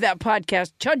I Jordan. have that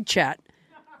podcast, Chud Chat.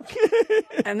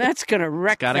 And that's going to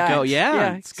wreck gotta that. go-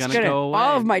 yeah, it's gonna go away.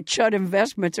 All of my Chud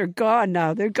investments are gone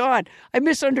now. They're gone. I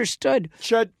misunderstood.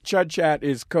 Chud Chat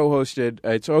is co-hosted.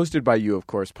 It's hosted by you, of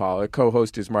course, Paula.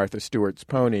 Co-host is Martha Stewart's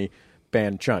pony,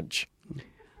 Ban Chunch.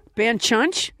 Ban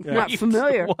Chunch? Not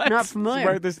familiar. What? Not familiar.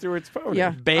 Martha Stewart's pony.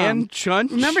 Yeah. Ban Chunch?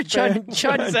 Remember Chud, What does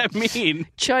Chud, that mean?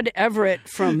 Chud Everett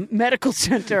from Medical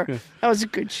Center? That was a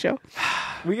good show.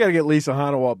 We got to get Lisa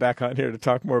Hanawalt back on here to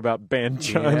talk more about Ban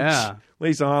Chunch. Yeah.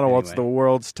 Lisa Hanawalt's Anyway. the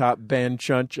world's top Ban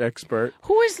Chunch expert.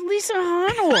 Who is Lisa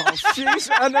Hanawalt? She's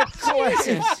an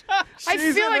acclaimed. I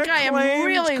She's feel an like I am acclaimed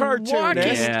really cartoonist. walking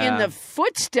Yeah. in the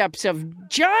footsteps of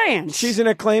giants. She's an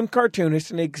acclaimed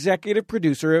cartoonist and executive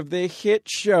producer of the hit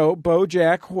show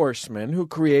BoJack Horseman, who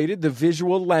created the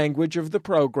visual language of the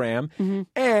program,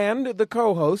 and the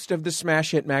co-host of the smash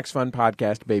hit Max Fun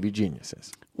podcast, Baby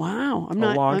Geniuses, wow. I'm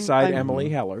not alongside I'm- Emily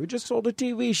Heller, who just sold a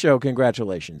TV show.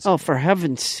 Congratulations. Oh, for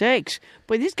heaven's sakes.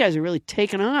 Boy, these guys are really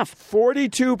taking off.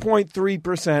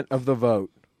 42.3% of the vote.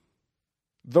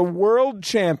 The world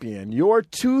champion, your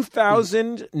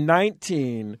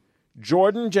 2019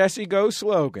 Jordan Jesse Go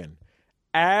slogan,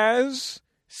 as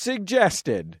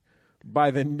suggested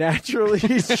by the naturally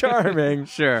charming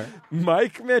Sure.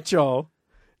 Mike Mitchell,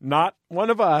 not one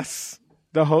of us,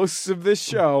 the hosts of this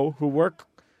show who work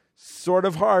sort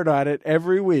of hard on it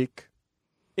every week,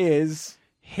 is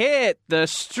Hit the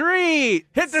street.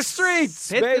 hit the streets,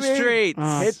 Hit the baby. streets.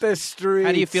 Hit the streets.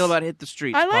 How do you feel about Hit the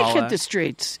Streets, I like Paula? Hit the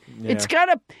Streets. Yeah. It's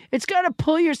gotta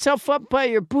pull yourself up by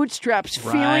your bootstraps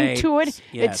feeling Right. to it.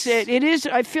 Yes. It is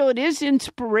I feel it is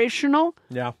inspirational.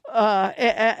 Yeah.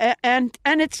 And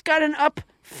it's got an up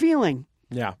feeling.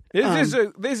 Yeah.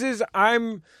 This is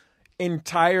I'm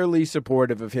entirely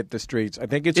supportive of Hit the Streets. I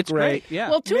think it's great. Yeah.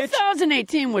 Well,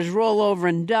 2018 was roll over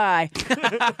and die.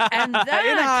 And that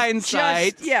In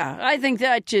hindsight. I think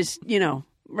that just,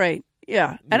 right.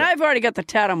 Yeah, and I've already got the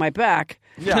tat on my back.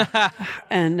 Yeah.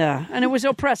 And it was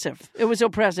oppressive. It was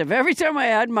oppressive. Every time I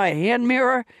had my hand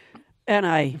mirror,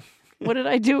 and what did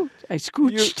I do? I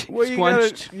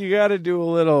scooched. You got to do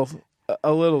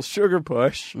a little sugar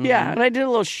push. Yeah, and I did a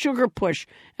little sugar push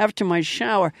after my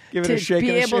shower Give it to a shake be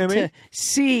and a able shimmy? to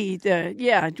see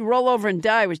roll over and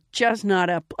die was just not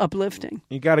uplifting.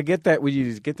 You got to get that. You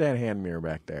just get that hand mirror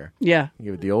back there. Yeah.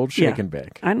 Give it the old shake and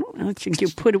bake. I don't think you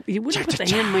wouldn't put the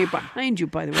hand mirror behind you,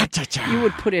 by the way. You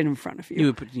would put it in front of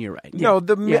you. You're right. No,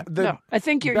 the No, I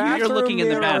think you're looking in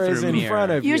the mirror is bathroom in mirror.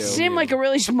 front of you. You seem like a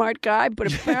really smart guy,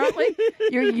 but apparently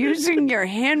you're using your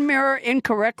hand mirror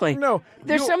incorrectly. No,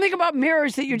 There's something about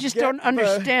mirrors that you just get don't the-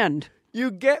 understand. You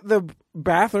get the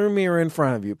bathroom mirror in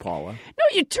front of you, Paula. No,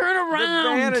 you turn The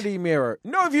around. vanity mirror.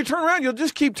 No, if you turn around, you'll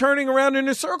just keep turning around in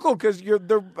a circle because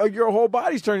your whole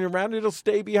body's turning around. It'll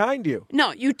stay behind you.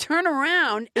 No, you turn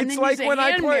around and It's then like use a when I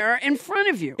hand put- mirror in front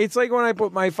of you. It's like when I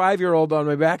put my 5-year-old on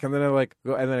my back, and then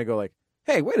I go like,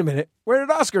 "Hey, wait a minute, where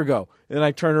did Oscar go?" And then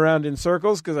I turn around in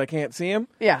circles because I can't see him.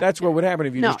 Yeah. That's what would happen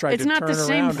if you No, just tried it's to not turn the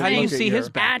same around. How and do you look at see your- his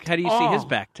back? At How do you see his all.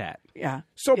 back tat? Yeah.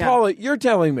 So, yeah. Paula, you're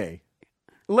telling me.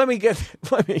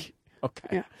 Okay.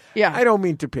 Yeah. Yeah. I don't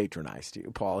mean to patronize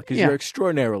you, Paula, because Yeah. you're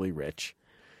extraordinarily rich.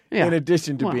 Yeah. In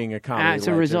addition to Well, being a comedy as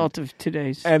a legend. result of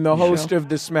today's And the host show. of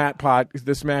the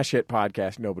Smash Hit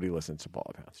podcast, Nobody Listens to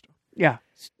Paula Poundstone. Yeah.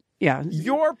 Yeah.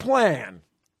 Your plan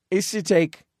is to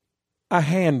take a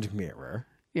hand mirror,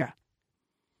 Yeah.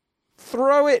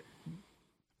 throw it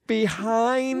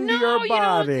behind your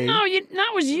body.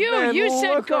 That was you. Then You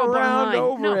said look go around behind.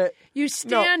 over no, it. you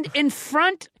stand in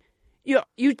front.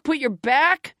 You put your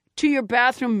back to your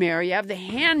bathroom mirror. You have the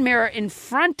hand mirror in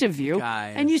front of you,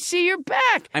 Guys. and you see your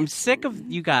back. I'm sick of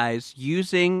you guys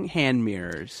using hand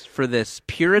mirrors for this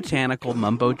puritanical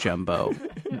mumbo jumbo.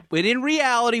 When in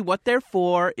reality, what they're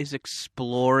for is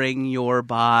exploring your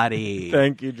body.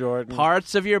 Thank you, Jordan.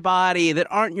 Parts of your body that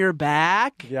aren't your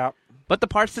back, Yep. but the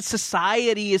parts that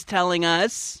society is telling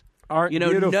us, Aren't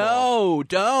beautiful. no,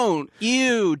 don't.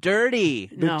 You, dirty.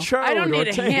 No, chode I don't or need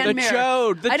a taint. hand The mirror.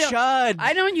 chode, the I don't- chud.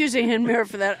 I don't use a hand mirror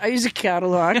for that. I use a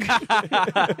catalog.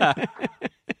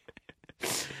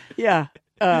 Yeah.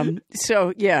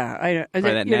 So yeah, By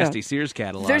that nasty Sears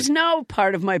catalog. There's no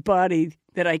part of my body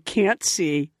that I can't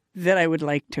see that I would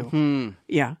like to.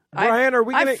 Yeah, Brian, are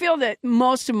we I gonna- feel that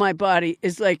most of my body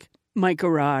is like my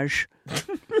garage.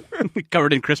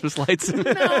 covered in Christmas lights.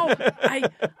 No,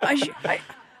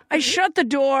 I shut the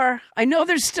door. I know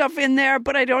there's stuff in there,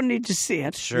 but I don't need to see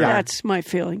it. Sure. That's my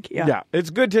feeling. Yeah. Yeah, it's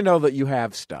good to know that you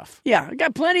have stuff. Yeah, I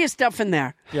got plenty of stuff in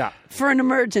there Yeah. for an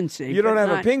emergency. You don't but have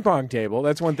a not- ping pong table.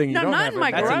 That's one thing you No, don't not have. in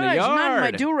my That's garage. in the Not in my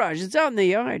yard. garage. It's out in the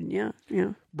yard. Yeah, yeah.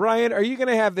 Brian, are you going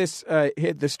to have this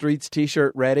Hit the Streets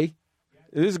T-shirt ready?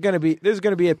 This is going to be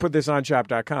at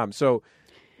PutThisOnShop.com. So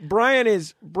Brian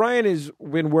has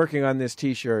been working on this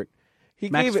T-shirt. He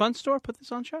Max gave it, Fun Store put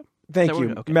this on shop? Thank Is that you,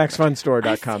 what- okay.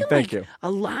 MaxFunStore.com. I feel Thank like you. A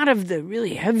lot of the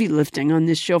really heavy lifting on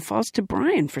this show falls to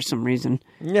Brian for some reason.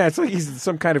 Yeah, it's like he's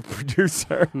some kind of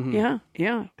producer. Yeah,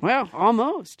 yeah. Well,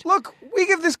 almost. Look, we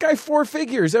give this guy 4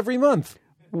 figures every month.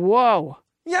 Whoa.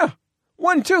 Yeah,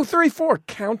 1, 2, 3, 4.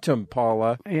 Count them,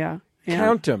 Paula. Yeah. Yeah.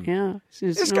 Count 'em. Yeah.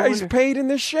 This no guy's wonder. paid in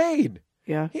the shade.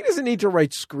 Yeah. He doesn't need to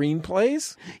write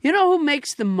screenplays. You know who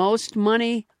makes the most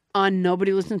money on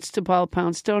Nobody Listens to Paula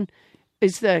Poundstone?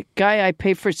 Is the guy I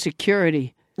pay for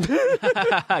security.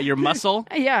 Your muscle?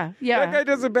 Yeah, yeah. That guy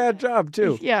does a bad job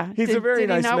too. Yeah. He's a very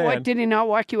nice man. Did he not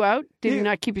walk you out? Did he He-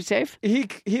 not keep you safe?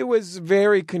 He was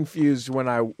very confused when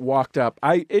I walked up.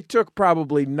 It took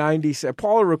probably 90 seconds.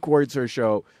 Paula records her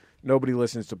show. Nobody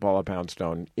Listens to Paula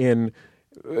Poundstone in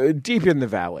deep in the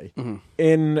valley,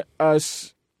 in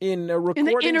a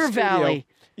recording inner studio. valley.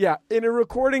 Yeah, in a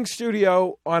recording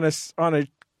studio on a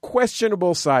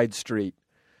questionable side street.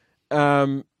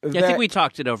 Yeah, I think we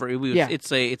talked it over. Yeah.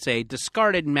 It's a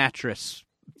discarded mattress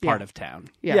part of town.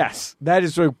 Yeah. Yes, that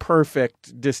is a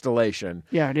perfect distillation.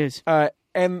 Yeah, it is.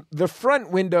 And the front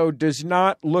window does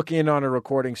not look in on a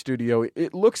recording studio.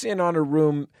 It looks in on a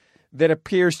room that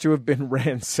appears to have been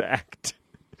ransacked.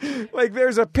 Like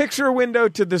there's a picture window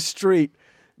to the street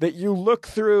that you look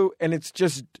through, and it's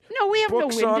just No, we have no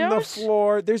books on the windows.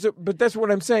 floor. But that's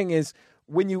what I'm saying is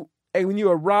when you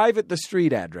arrive at the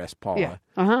street address, Paula, Yeah.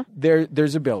 Uh-huh.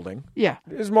 there's a building. Yeah.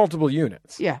 There's multiple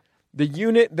units. Yeah. The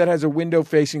unit that has a window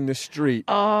facing the street.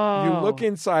 Oh. You look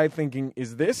inside thinking,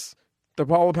 is this the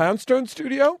Paula Poundstone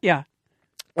studio? Yeah.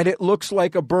 And it looks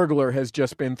like a burglar has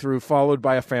just been through, followed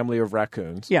by a family of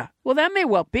raccoons. Yeah. Well, that may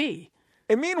well be.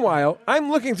 And meanwhile, I'm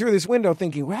looking through this window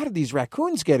thinking, well, how did these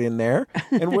raccoons get in there?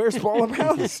 And where's Paula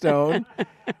Poundstone?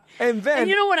 And then And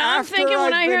you know what I'm after thinking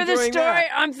when I've I hear been this doing story? that-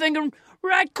 I'm thinking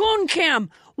Raccoon Cam.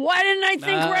 Why didn't I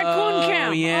think Raccoon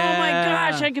Cam? yeah. Oh my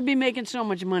gosh, I could be making so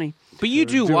much money. But you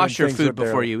do doing wash your things food with their-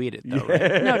 before you eat it, though,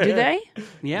 right? No, do they?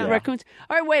 Yeah. The raccoons.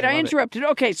 All right, wait. I interrupted.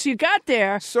 Okay, so you got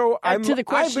there. So I'm to the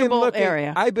questionable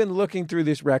area. I've been looking through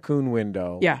this raccoon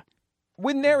window. Yeah,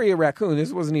 With nary a raccoon.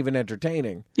 This wasn't even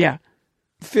entertaining. yeah.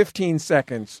 15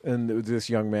 seconds, and this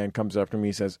young man comes up to me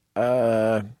and says,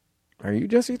 are you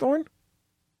Jesse Thorne?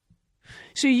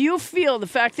 So you feel the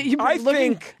fact that you've been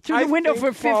looking through the window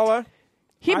for 50. Paula,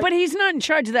 But he's not in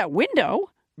charge of that window.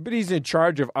 but he's in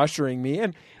charge of ushering me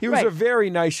in. He was Right. a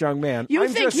very nice young man. You I'm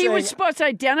think just he was saying, supposed to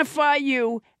identify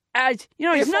you as,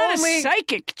 he's If not only- a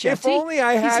psychic, Jesse. if only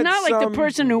I He's had not like some- the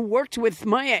person who worked with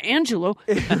Maya Angelou.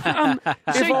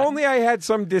 if only I had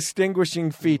some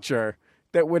distinguishing feature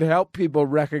that would help people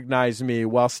recognize me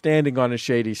while standing on a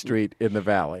shady street in the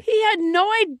valley. He had no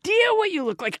idea what you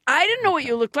looked like. I didn't know what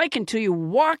you looked like until you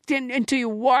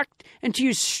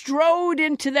strode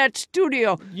into that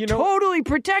studio, You know- totally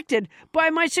protected by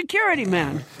my security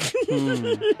man.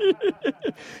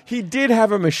 He did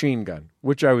have a machine gun,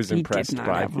 which I was He impressed did not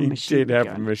by. have a He machine did have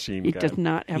gun. a machine He gun. does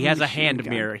not have He a has a machine hand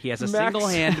gun. mirror. He has a Max- single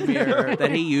hand mirror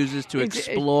that he uses to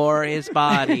explore his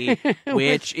body,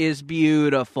 which is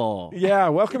beautiful. Yeah,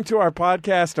 welcome to our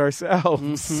podcast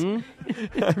ourselves. I'm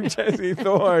Jesse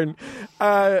Thorne.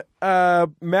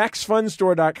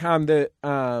 MaxFunStore.com,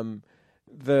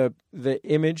 the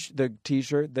image, the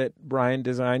T-shirt that Brian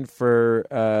designed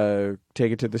for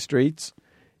Take It to the Streets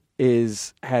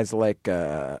has like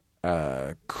a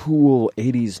cool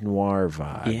 80s noir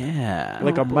vibe. Yeah.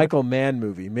 Like a Michael Mann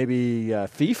movie. Maybe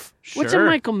Thief? What's a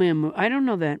Michael Mann movie? I don't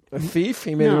know that. A Thief?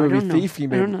 He made No, a I movie don't know. Thief. He I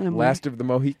made don't know that movie. Last of the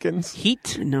Mohicans.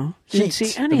 Heat. No. Heat. Didn't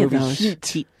see any The of movie those.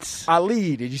 Heat.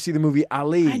 Ali. Did you see the movie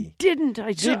Ali? I didn't.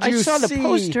 I Did you saw the see-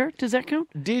 poster. Does that count?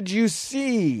 Did you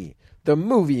see the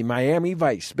movie Miami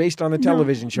Vice, based on the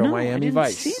television show no, Miami I didn't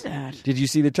Vice? see that. Did you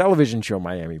see the television show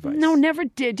Miami Vice? No, never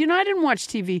did. I didn't watch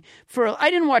TV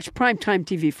I didn't watch primetime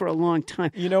TV for a long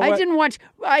time. You know I what? didn't watch.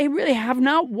 I really have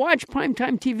not watched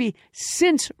primetime TV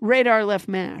since Radar left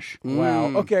MASH. Wow.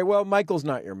 Okay, well, Michael's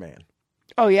not your man.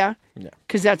 Oh yeah, No.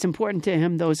 because that's important to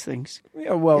him. Those things.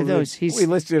 Yeah, well, He's- we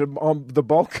listed the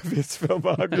bulk of his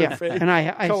filmography. Yeah, and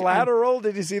I Collateral.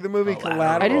 Did you see the movie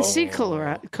Collateral? I didn't see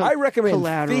Collateral. I recommend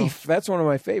Collateral. Thief. That's one of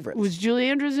my favorites. Was Julie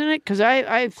Andrews in it? Because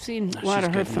I've seen a lot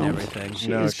of her good in films. everything. She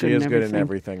no, is she is good in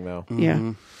everything, though.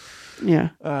 Yeah,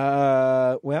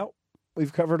 yeah. Well,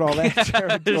 we've covered all that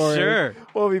territory. Sure.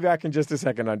 We'll be back in just a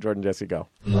second on Jordan Jesse Go.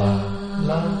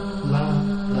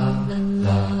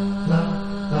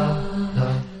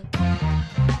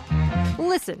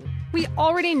 Listen, we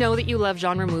already know that you love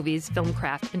genre movies, film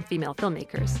craft, and female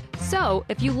filmmakers. So,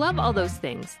 if you love all those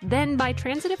things, then by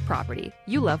transitive property,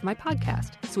 you love my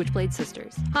podcast, Switchblade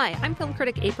Sisters. Hi, I'm film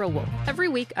critic April Wolf. Every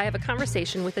week, I have a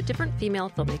conversation with a different female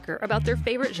filmmaker about their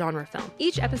favorite genre film.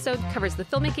 Each episode covers the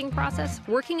filmmaking process,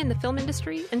 working in the film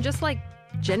industry, and just like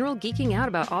general geeking out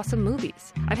about awesome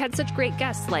movies. I've had such great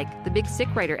guests like the Big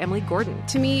Sick writer Emily Gordon.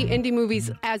 To me, indie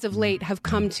movies, as of late, have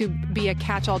come to be a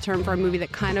catch-all term for a movie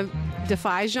that kind of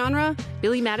defies genre.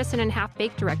 Billy Madison and Half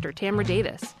Baked director Tamra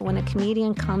Davis. When a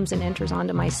comedian comes and enters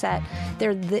onto my set,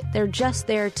 they're just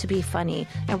there to be funny,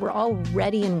 and we're all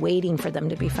ready and waiting for them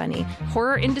to be funny.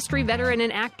 Horror industry veteran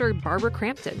and actor Barbara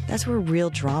Crampton. That's where real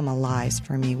drama lies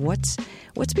for me. What's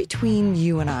between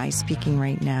you and I speaking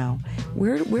right now?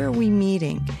 Where are we meeting?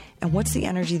 And what's the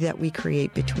energy that we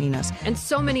create between us? And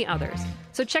so many others.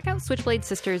 So check out Switchblade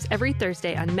Sisters every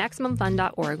Thursday on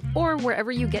MaximumFun.org or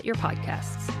wherever you get your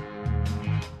podcasts.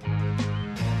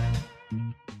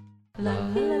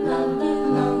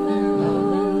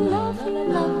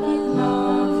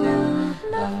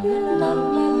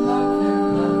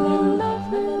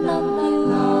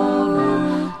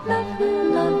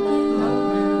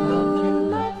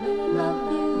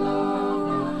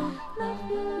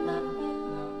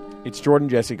 It's Jordan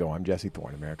Jesse Go. I'm Jesse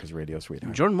Thorne, America's radio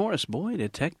sweetheart. Jordan Morris, boy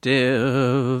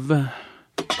detective.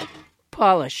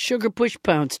 Paula Sugar Push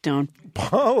Poundstone.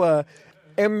 Paula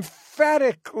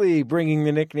emphatically bringing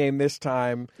the nickname this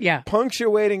time. Yeah.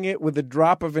 Punctuating it with a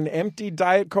drop of an empty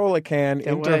Diet Cola can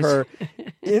into was. her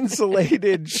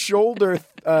insulated shoulder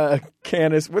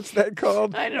canis. What's that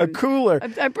called? A cooler.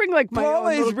 I bring like my Paula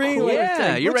own is little bringing cooler like,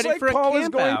 Yeah, thing. you're looks ready like for a Paula's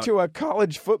camp going out. to a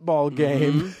college football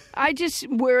game. I just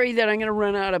worry that I'm going to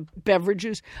run out of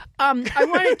beverages. I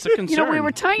wanted It's a concern. we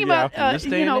were talking Yeah. about In this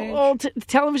day and age. old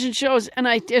television shows, and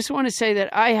I just want to say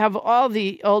that I have all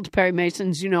the old Perry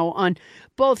Masons, on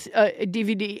both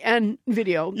DVD and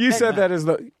video. You said that as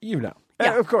the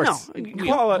Yeah, of course. No,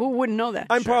 Paula, who wouldn't know that?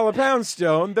 I'm Paula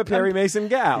Poundstone, the Perry Mason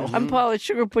gal. I'm Paula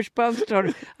Sugarpush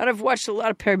Poundstone, and I've watched a lot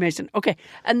of Perry Mason. Okay,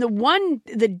 and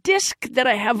the disc that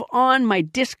I have on my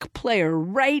disc player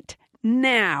right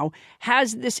now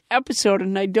has this episode,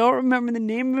 and I don't remember the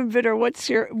name of it or what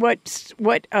year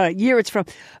it's from.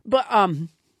 But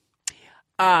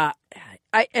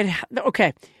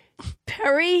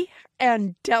Perry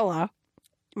and Della.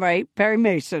 Right, Perry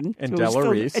Mason and Della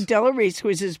Reese, who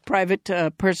is his private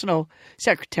personal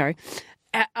secretary,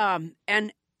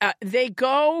 and they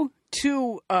go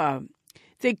to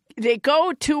they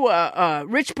go to a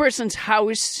rich person's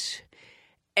house,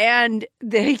 and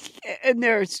they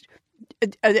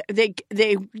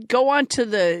go onto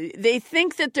they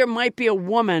think that there might be a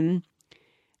woman,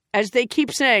 as they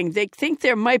keep saying, they think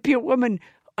there might be a woman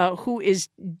who is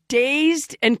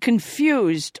dazed and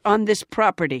confused on this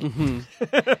property. Mm-hmm.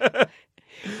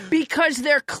 Because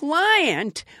their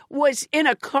client was in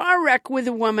a car wreck with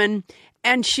a woman,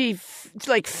 and she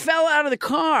fell out of the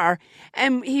car,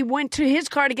 and he went to his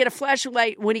car to get a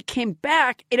flashlight. When he came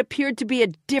back, it appeared to be a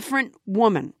different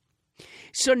woman.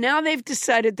 So now they've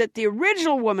decided that the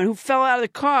original woman who fell out of the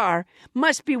car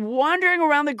must be wandering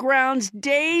around the grounds,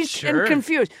 dazed and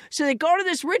confused. So they go to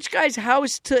this rich guy's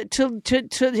house to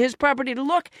his property to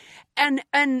look, and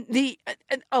the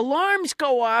alarms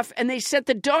go off, and they set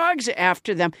the dogs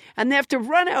after them, and they have to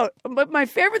run out. But my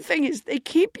favorite thing is they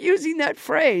keep using that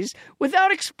phrase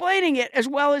without explaining it as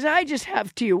well as I just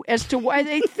have to you as to why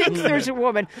they think there's a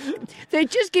woman. They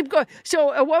just keep going.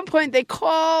 So at one point they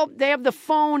have the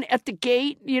phone at the gate,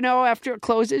 after it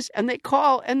closes, and they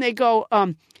call and they go,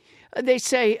 they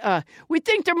say, we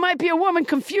think there might be a woman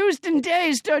confused and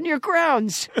dazed on your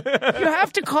grounds. You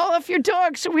have to call off your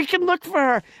dog so we can look for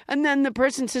her. And then the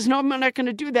person says, no, I'm not going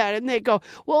to do that. And they go,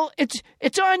 well, it's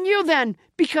on you then,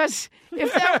 because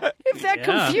if that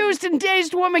confused and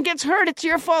dazed woman gets hurt, it's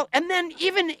your fault. And then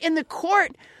even in the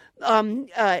court,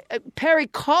 Perry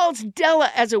calls Della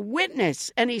as a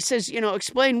witness, and he says,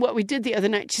 explain what we did the other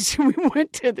night. She said, we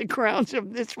went to the grounds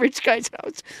of this rich guy's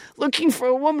house looking for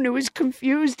a woman who was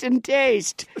confused and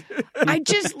dazed. I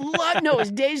just it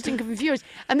was dazed and confused.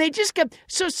 And they just kept,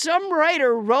 so some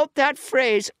writer wrote that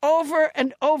phrase over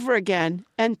and over again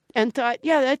and thought,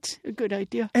 yeah, that's a good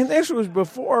idea. And this was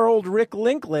before old Rick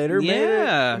Linklater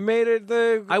made it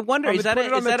the... I wonder, is that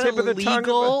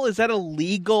a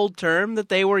legal term that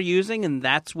they were using, and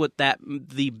that's what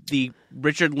the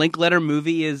Richard Linklater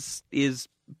movie is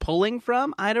pulling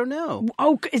from? I don't know.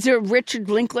 Oh, is there a Richard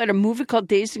Linklater movie called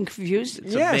Dazed and Confused?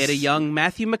 Yes. Made a young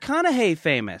Matthew McConaughey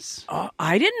famous. Oh,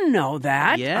 I didn't know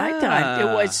that. Yeah. I thought it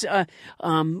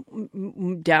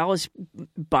was Dallas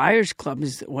Buyers Club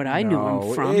is what I knew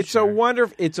him from. It's a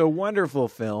wonderful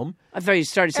film. I thought you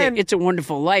started saying It's a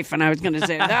Wonderful Life, and I was going to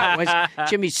say that was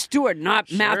Jimmy Stewart,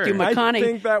 not Matthew McConaughey. I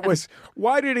think that was,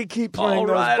 why did he keep playing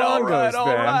those bongos, all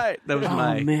right. That was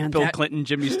my Bill Clinton,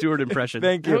 Jimmy Stewart impression.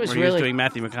 Thank you. Where he was doing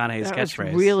Matthew McConaughey's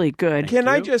catchphrase. Really good. Can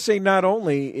I just say, not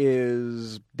only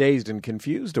is Dazed and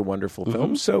Confused a wonderful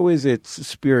film, so is its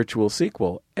spiritual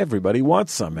sequel, Everybody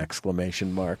Wants Some! !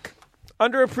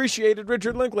 Underappreciated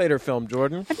Richard Linklater film,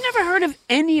 Jordan. I've never heard of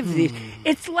any of these.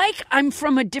 It's like I'm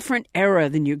from a different era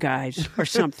than you guys or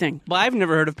something. Well, I've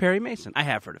never heard of Perry Mason. I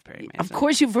have heard of Perry Mason. Of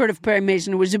course you've heard of Perry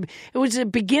Mason. It was the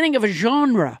beginning of a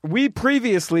genre. We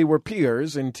previously were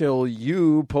peers until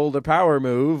you pulled a power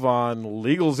move on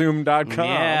LegalZoom.com.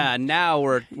 Yeah, now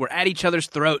we're at each other's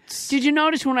throats. Did you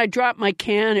notice when I dropped my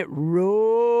can, it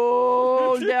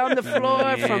rolled down the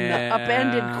floor from the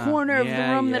upended corner of the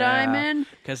room that I'm in?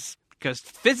 Because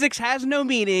physics has no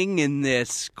meaning in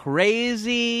this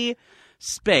crazy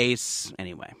space.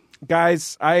 Anyway.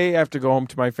 Guys, I have to go home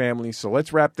to my family, so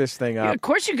let's wrap this thing up. Yeah, of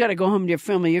course you got to go home to your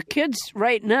family. Your kid's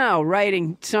right now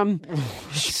writing some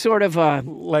sort of a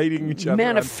lighting each other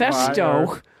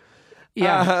manifesto.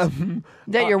 Yeah,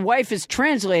 that your wife is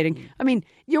translating. I mean,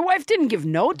 your wife didn't give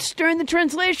notes during the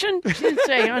translation. She didn't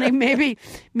say, honey,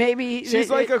 maybe. She's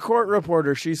like a court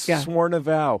reporter. She's sworn a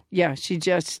vow. Yeah, she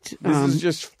just... This is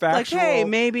just factual. Like, hey,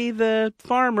 maybe the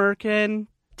farmer can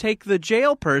take the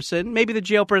jail person. Maybe the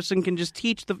jail person can just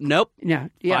teach the... Nope. Yeah,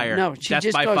 fire. No. She Death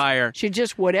just by fire. She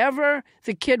just, whatever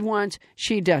the kid wants,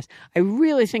 she does. I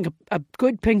really think a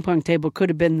good ping pong table could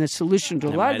have been the solution to a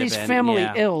lot of these family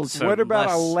ills. So what about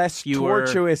a less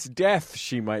tortuous death,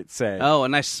 she might say? Oh, a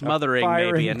nice smothering,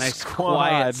 maybe. A nice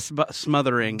quiet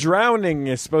smothering. Drowning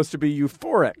is supposed to be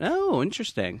euphoric. Oh,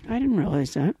 interesting. I didn't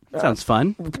realize that. Sounds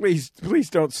fun. Please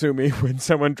don't sue me when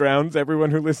someone drowns, everyone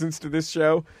who listens to this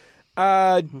show.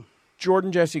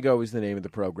 Jordan Jesse Go is the name of the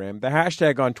program. The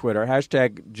hashtag on Twitter,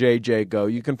 hashtag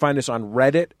JJGo. You can find us on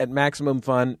Reddit at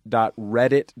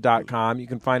MaximumFun.reddit.com. You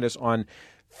can find us on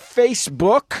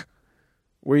Facebook,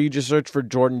 where you just search for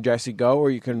Jordan Jesse Go, or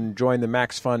you can join the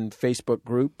Max Fun Facebook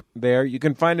group there. You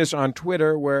can find us on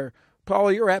Twitter, where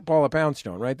Paula, you're at Paula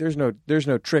Poundstone, right? There's no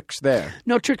tricks there.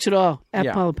 No tricks at all at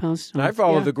Yeah. Paula Poundstone. And I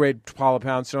follow the great Paula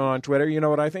Poundstone on Twitter. You know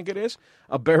what I think it is?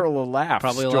 A barrel of laughs.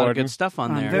 Probably a lot Jordan. of good stuff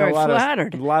on there. I'm very a lot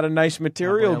flattered. a lot of nice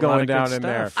material Probably a lot going of good down in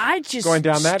there. stuff. I just going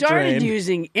down that started drain.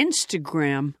 using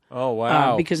Instagram. Oh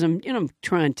wow! Because I'm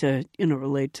trying to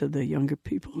relate to the younger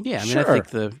people. Yeah, I mean, Sure. I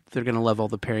think they're going to love all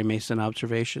the Perry Mason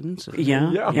observations. Yeah.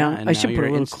 And I should now put a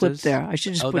your little clip Instas. there. I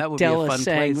should just Oh, that put would be a Della fun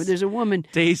saying, place. "There's a woman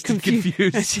Dazed and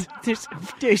confused. There's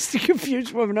a dazed and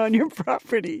confused woman on your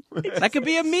property." That could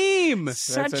be a meme.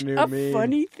 Such a new a meme.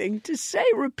 funny thing to say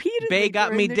repeatedly. Bay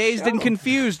got me during the dazed and show.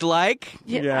 confused, like.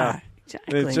 Yeah,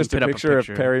 exactly. It's just a Put up a picture of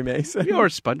picture. Perry Mason. Or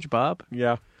SpongeBob.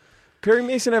 Yeah. Perry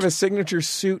Mason have a signature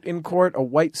suit in court, a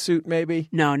white suit maybe?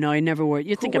 No, I never wore it.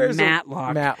 You think of wears a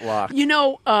Matlock. Matlock. You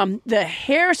know, the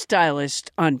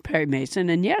hairstylist on Perry Mason,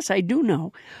 and yes, I do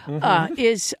know,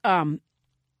 is So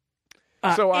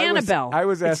Annabelle. I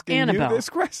was It's asking Annabelle. you this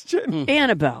question.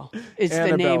 Annabelle is the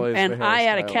Annabelle name, is and the I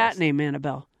had a hairstylist. cat named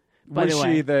Annabelle. By Was the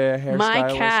way, she the hairstylist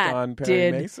my cat on Perry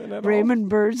did Mason at all? Raymond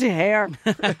Bird's hair.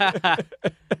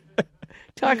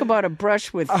 Talk about a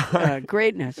brush with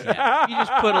greatness. You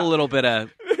just put a little bit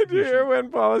of. Did you hear when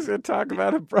Paula said talk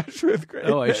about a brush with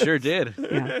greatness? Oh, I sure did.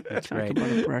 Yeah, That's talk right. about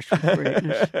a brush with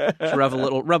greatness. Just rub a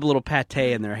little pate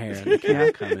in their hair. And they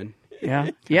keep coming.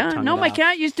 Yeah. tongue No, it my off.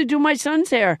 cat used to do my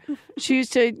son's hair. She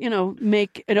used to,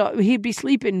 make it all. He'd be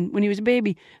sleeping when he was a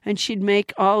baby, and she'd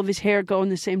make all of his hair go in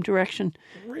the same direction.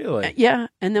 Really? Yeah.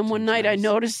 And then one night I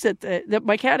noticed that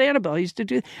my cat Annabelle used to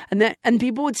do, and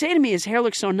people would say to me, his hair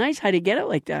looks so nice. How'd he get it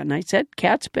like that? And I said,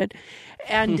 cat spit.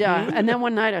 And and then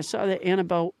one night I saw that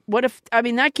Annabelle.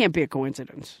 That can't be a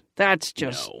coincidence. That's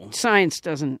just science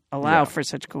doesn't allow for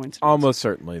such coincidence. Almost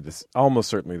certainly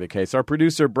the case. Our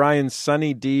producer Brian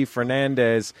Sunny D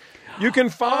Fernandez. You can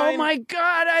find. Oh my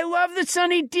God! I love the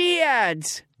Sunny D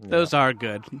ads. Those are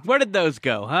good. Where did those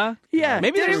go, huh? Yeah,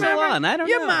 Maybe do they're you still remember? on. I don't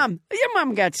Your know.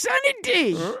 mom got Sunny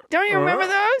D. Don't you remember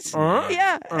those?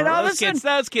 Yeah, and all of a sudden,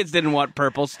 Those kids didn't want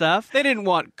purple stuff. They didn't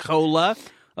want cola.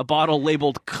 A bottle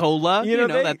labeled cola. You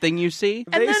know that thing you see?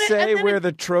 They say we're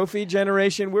the trophy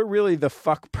generation. We're really the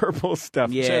fuck purple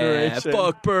stuff generation.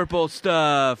 fuck purple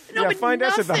stuff. No, yeah, but find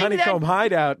us at the nothing Honeycomb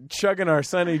Hideout chugging our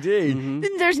Sunny D.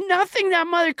 there's nothing that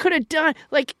mother could have done.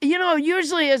 Like,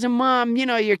 usually as a mom,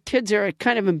 your kids are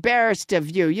kind of embarrassed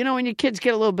of you. When your kids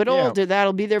get a little bit older,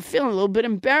 that'll be their feeling, a little bit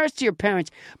embarrassed to your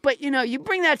parents. But, you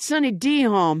bring that Sunny D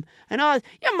home, and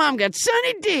your mom got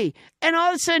Sunny D. And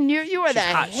all of a sudden, you are the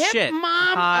hot hip shit.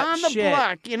 mom Hot on the shit.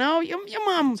 block. Your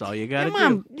mom. That's all you gotta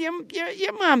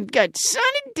Your mom got Sunny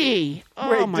D.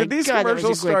 Oh Wait, my did these God, that commercials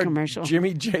was a great start commercial.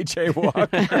 Jimmy J.J.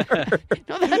 Walker?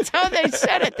 No, that's how they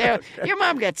said it. Your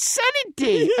mom got Sunny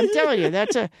D. I'm telling you,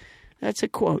 that's a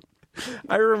quote.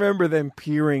 I remember them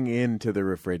peering into the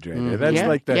refrigerator.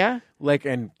 That's Yeah,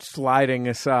 and sliding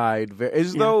aside,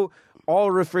 as though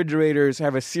all refrigerators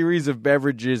have a series of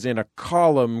beverages in a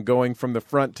column going from the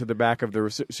front to the back of the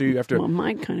so you have to Well,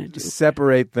 mine kind of do.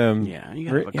 separate them. Yeah, you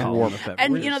gotta have a column warm. of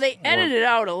And they edited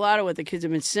out a lot of what the kids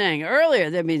have been saying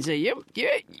earlier. That means that your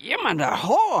mom's a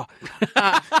whore.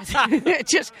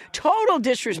 Just total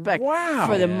disrespect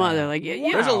for the mother. Like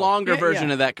There's a longer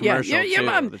version of that commercial your too.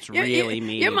 mom, That's really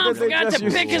mean. Your mom But they forgot just to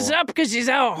use- pick us up because she's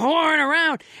out whoring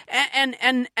around.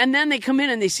 And then they come in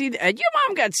and they see that your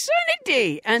mom got Sunny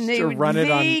D. And they to run it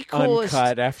the on coolest.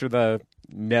 uncut after the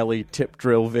Nelly tip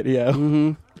drill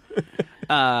video.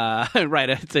 Right,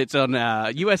 it's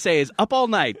on USA's Up All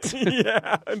Night,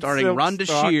 Yeah, starring silk Rhonda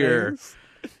Shear. stockings.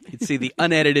 You'd see the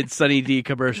unedited Sunny D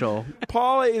commercial.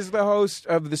 Paula is the host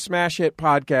of the smash hit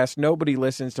podcast Nobody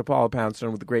Listens to Paula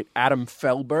Poundstone with the great Adam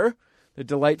Felber, the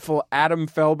delightful Adam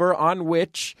Felber, on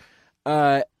which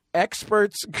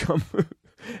experts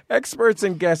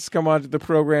and guests come onto the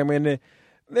program, and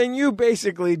then you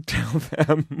basically tell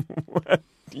them what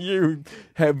you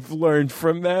have learned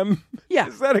from them. Yeah.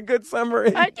 Is that a good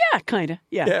summary? Yeah, kind of.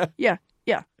 Yeah.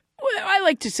 Well, I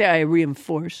like to say I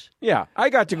reinforce. Yeah, I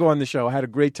got to go on the show. I had a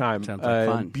great time. Sounds like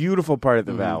fun. Beautiful part of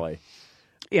the valley.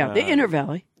 Yeah, the Inner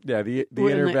Valley. Yeah, the We're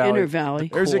inner in the valley. Inner Valley.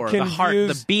 There's Core, a the heart,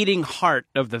 confused. the beating heart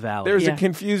of the valley. There's Yeah. a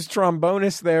confused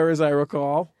trombonist there, as I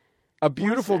recall. A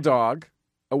beautiful dog.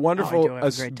 a wonderful, Oh, I do have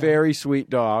a great dog. very sweet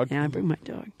dog. Yeah, I bring my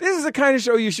dog. This is the kind of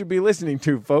show you should be listening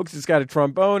to, folks. It's got a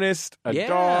trombonist, a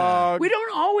dog, We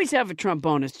don't always have a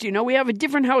trombonist. You know, we have a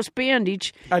different house band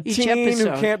each teen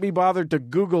episode. who can't be bothered to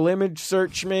Google image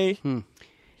search me.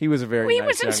 He was a very He nice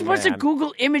wasn't young supposed man. to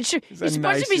Google image. He's a supposed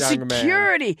nice to be young man.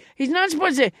 security. He's not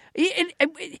supposed to.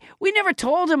 We never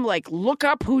told him, like, look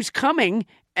up who's coming.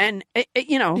 And,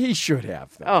 you know. He should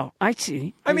have, though. Oh, I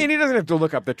see. I mean, he doesn't have to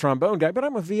look up the trombone guy, but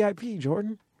I'm a VIP,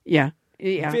 Jordan. Yeah.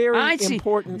 Yeah. Very I see.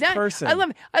 important person. I love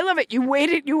it. I love it. You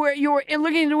waited. You were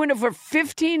looking in the window for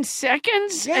 15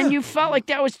 seconds, and you felt like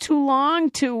that was too long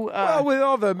to. Well, with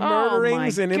all the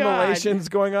murderings and immolations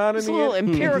going on It's in a the little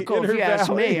empirical, Inner if you ask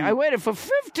Valley. me. I waited for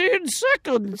 15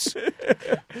 seconds.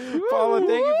 Paula,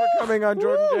 thank you for coming on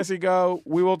Jordan Jesse Go.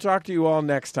 We will talk to you all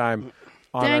next time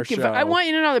on our Thank you. show. I want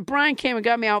you to know that Brian came and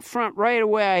got me out front right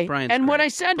away. Brian's and what great. I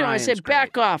said to him, I Brian's said,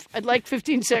 back off. I'd like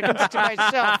 15 seconds to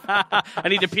myself. I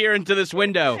need to peer into this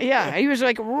window. Yeah, he was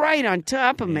like right on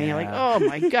top of me. Like, oh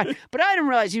my God. But I didn't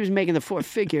realize he was making the four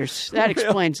figures. That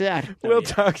explains that. We'll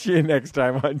talk to you next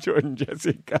time on Jordan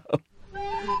Jesse Go.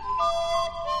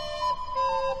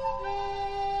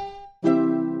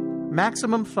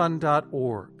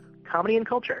 MaximumFun.org. Comedy and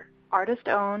culture. Artist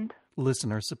owned.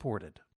 Listener supported.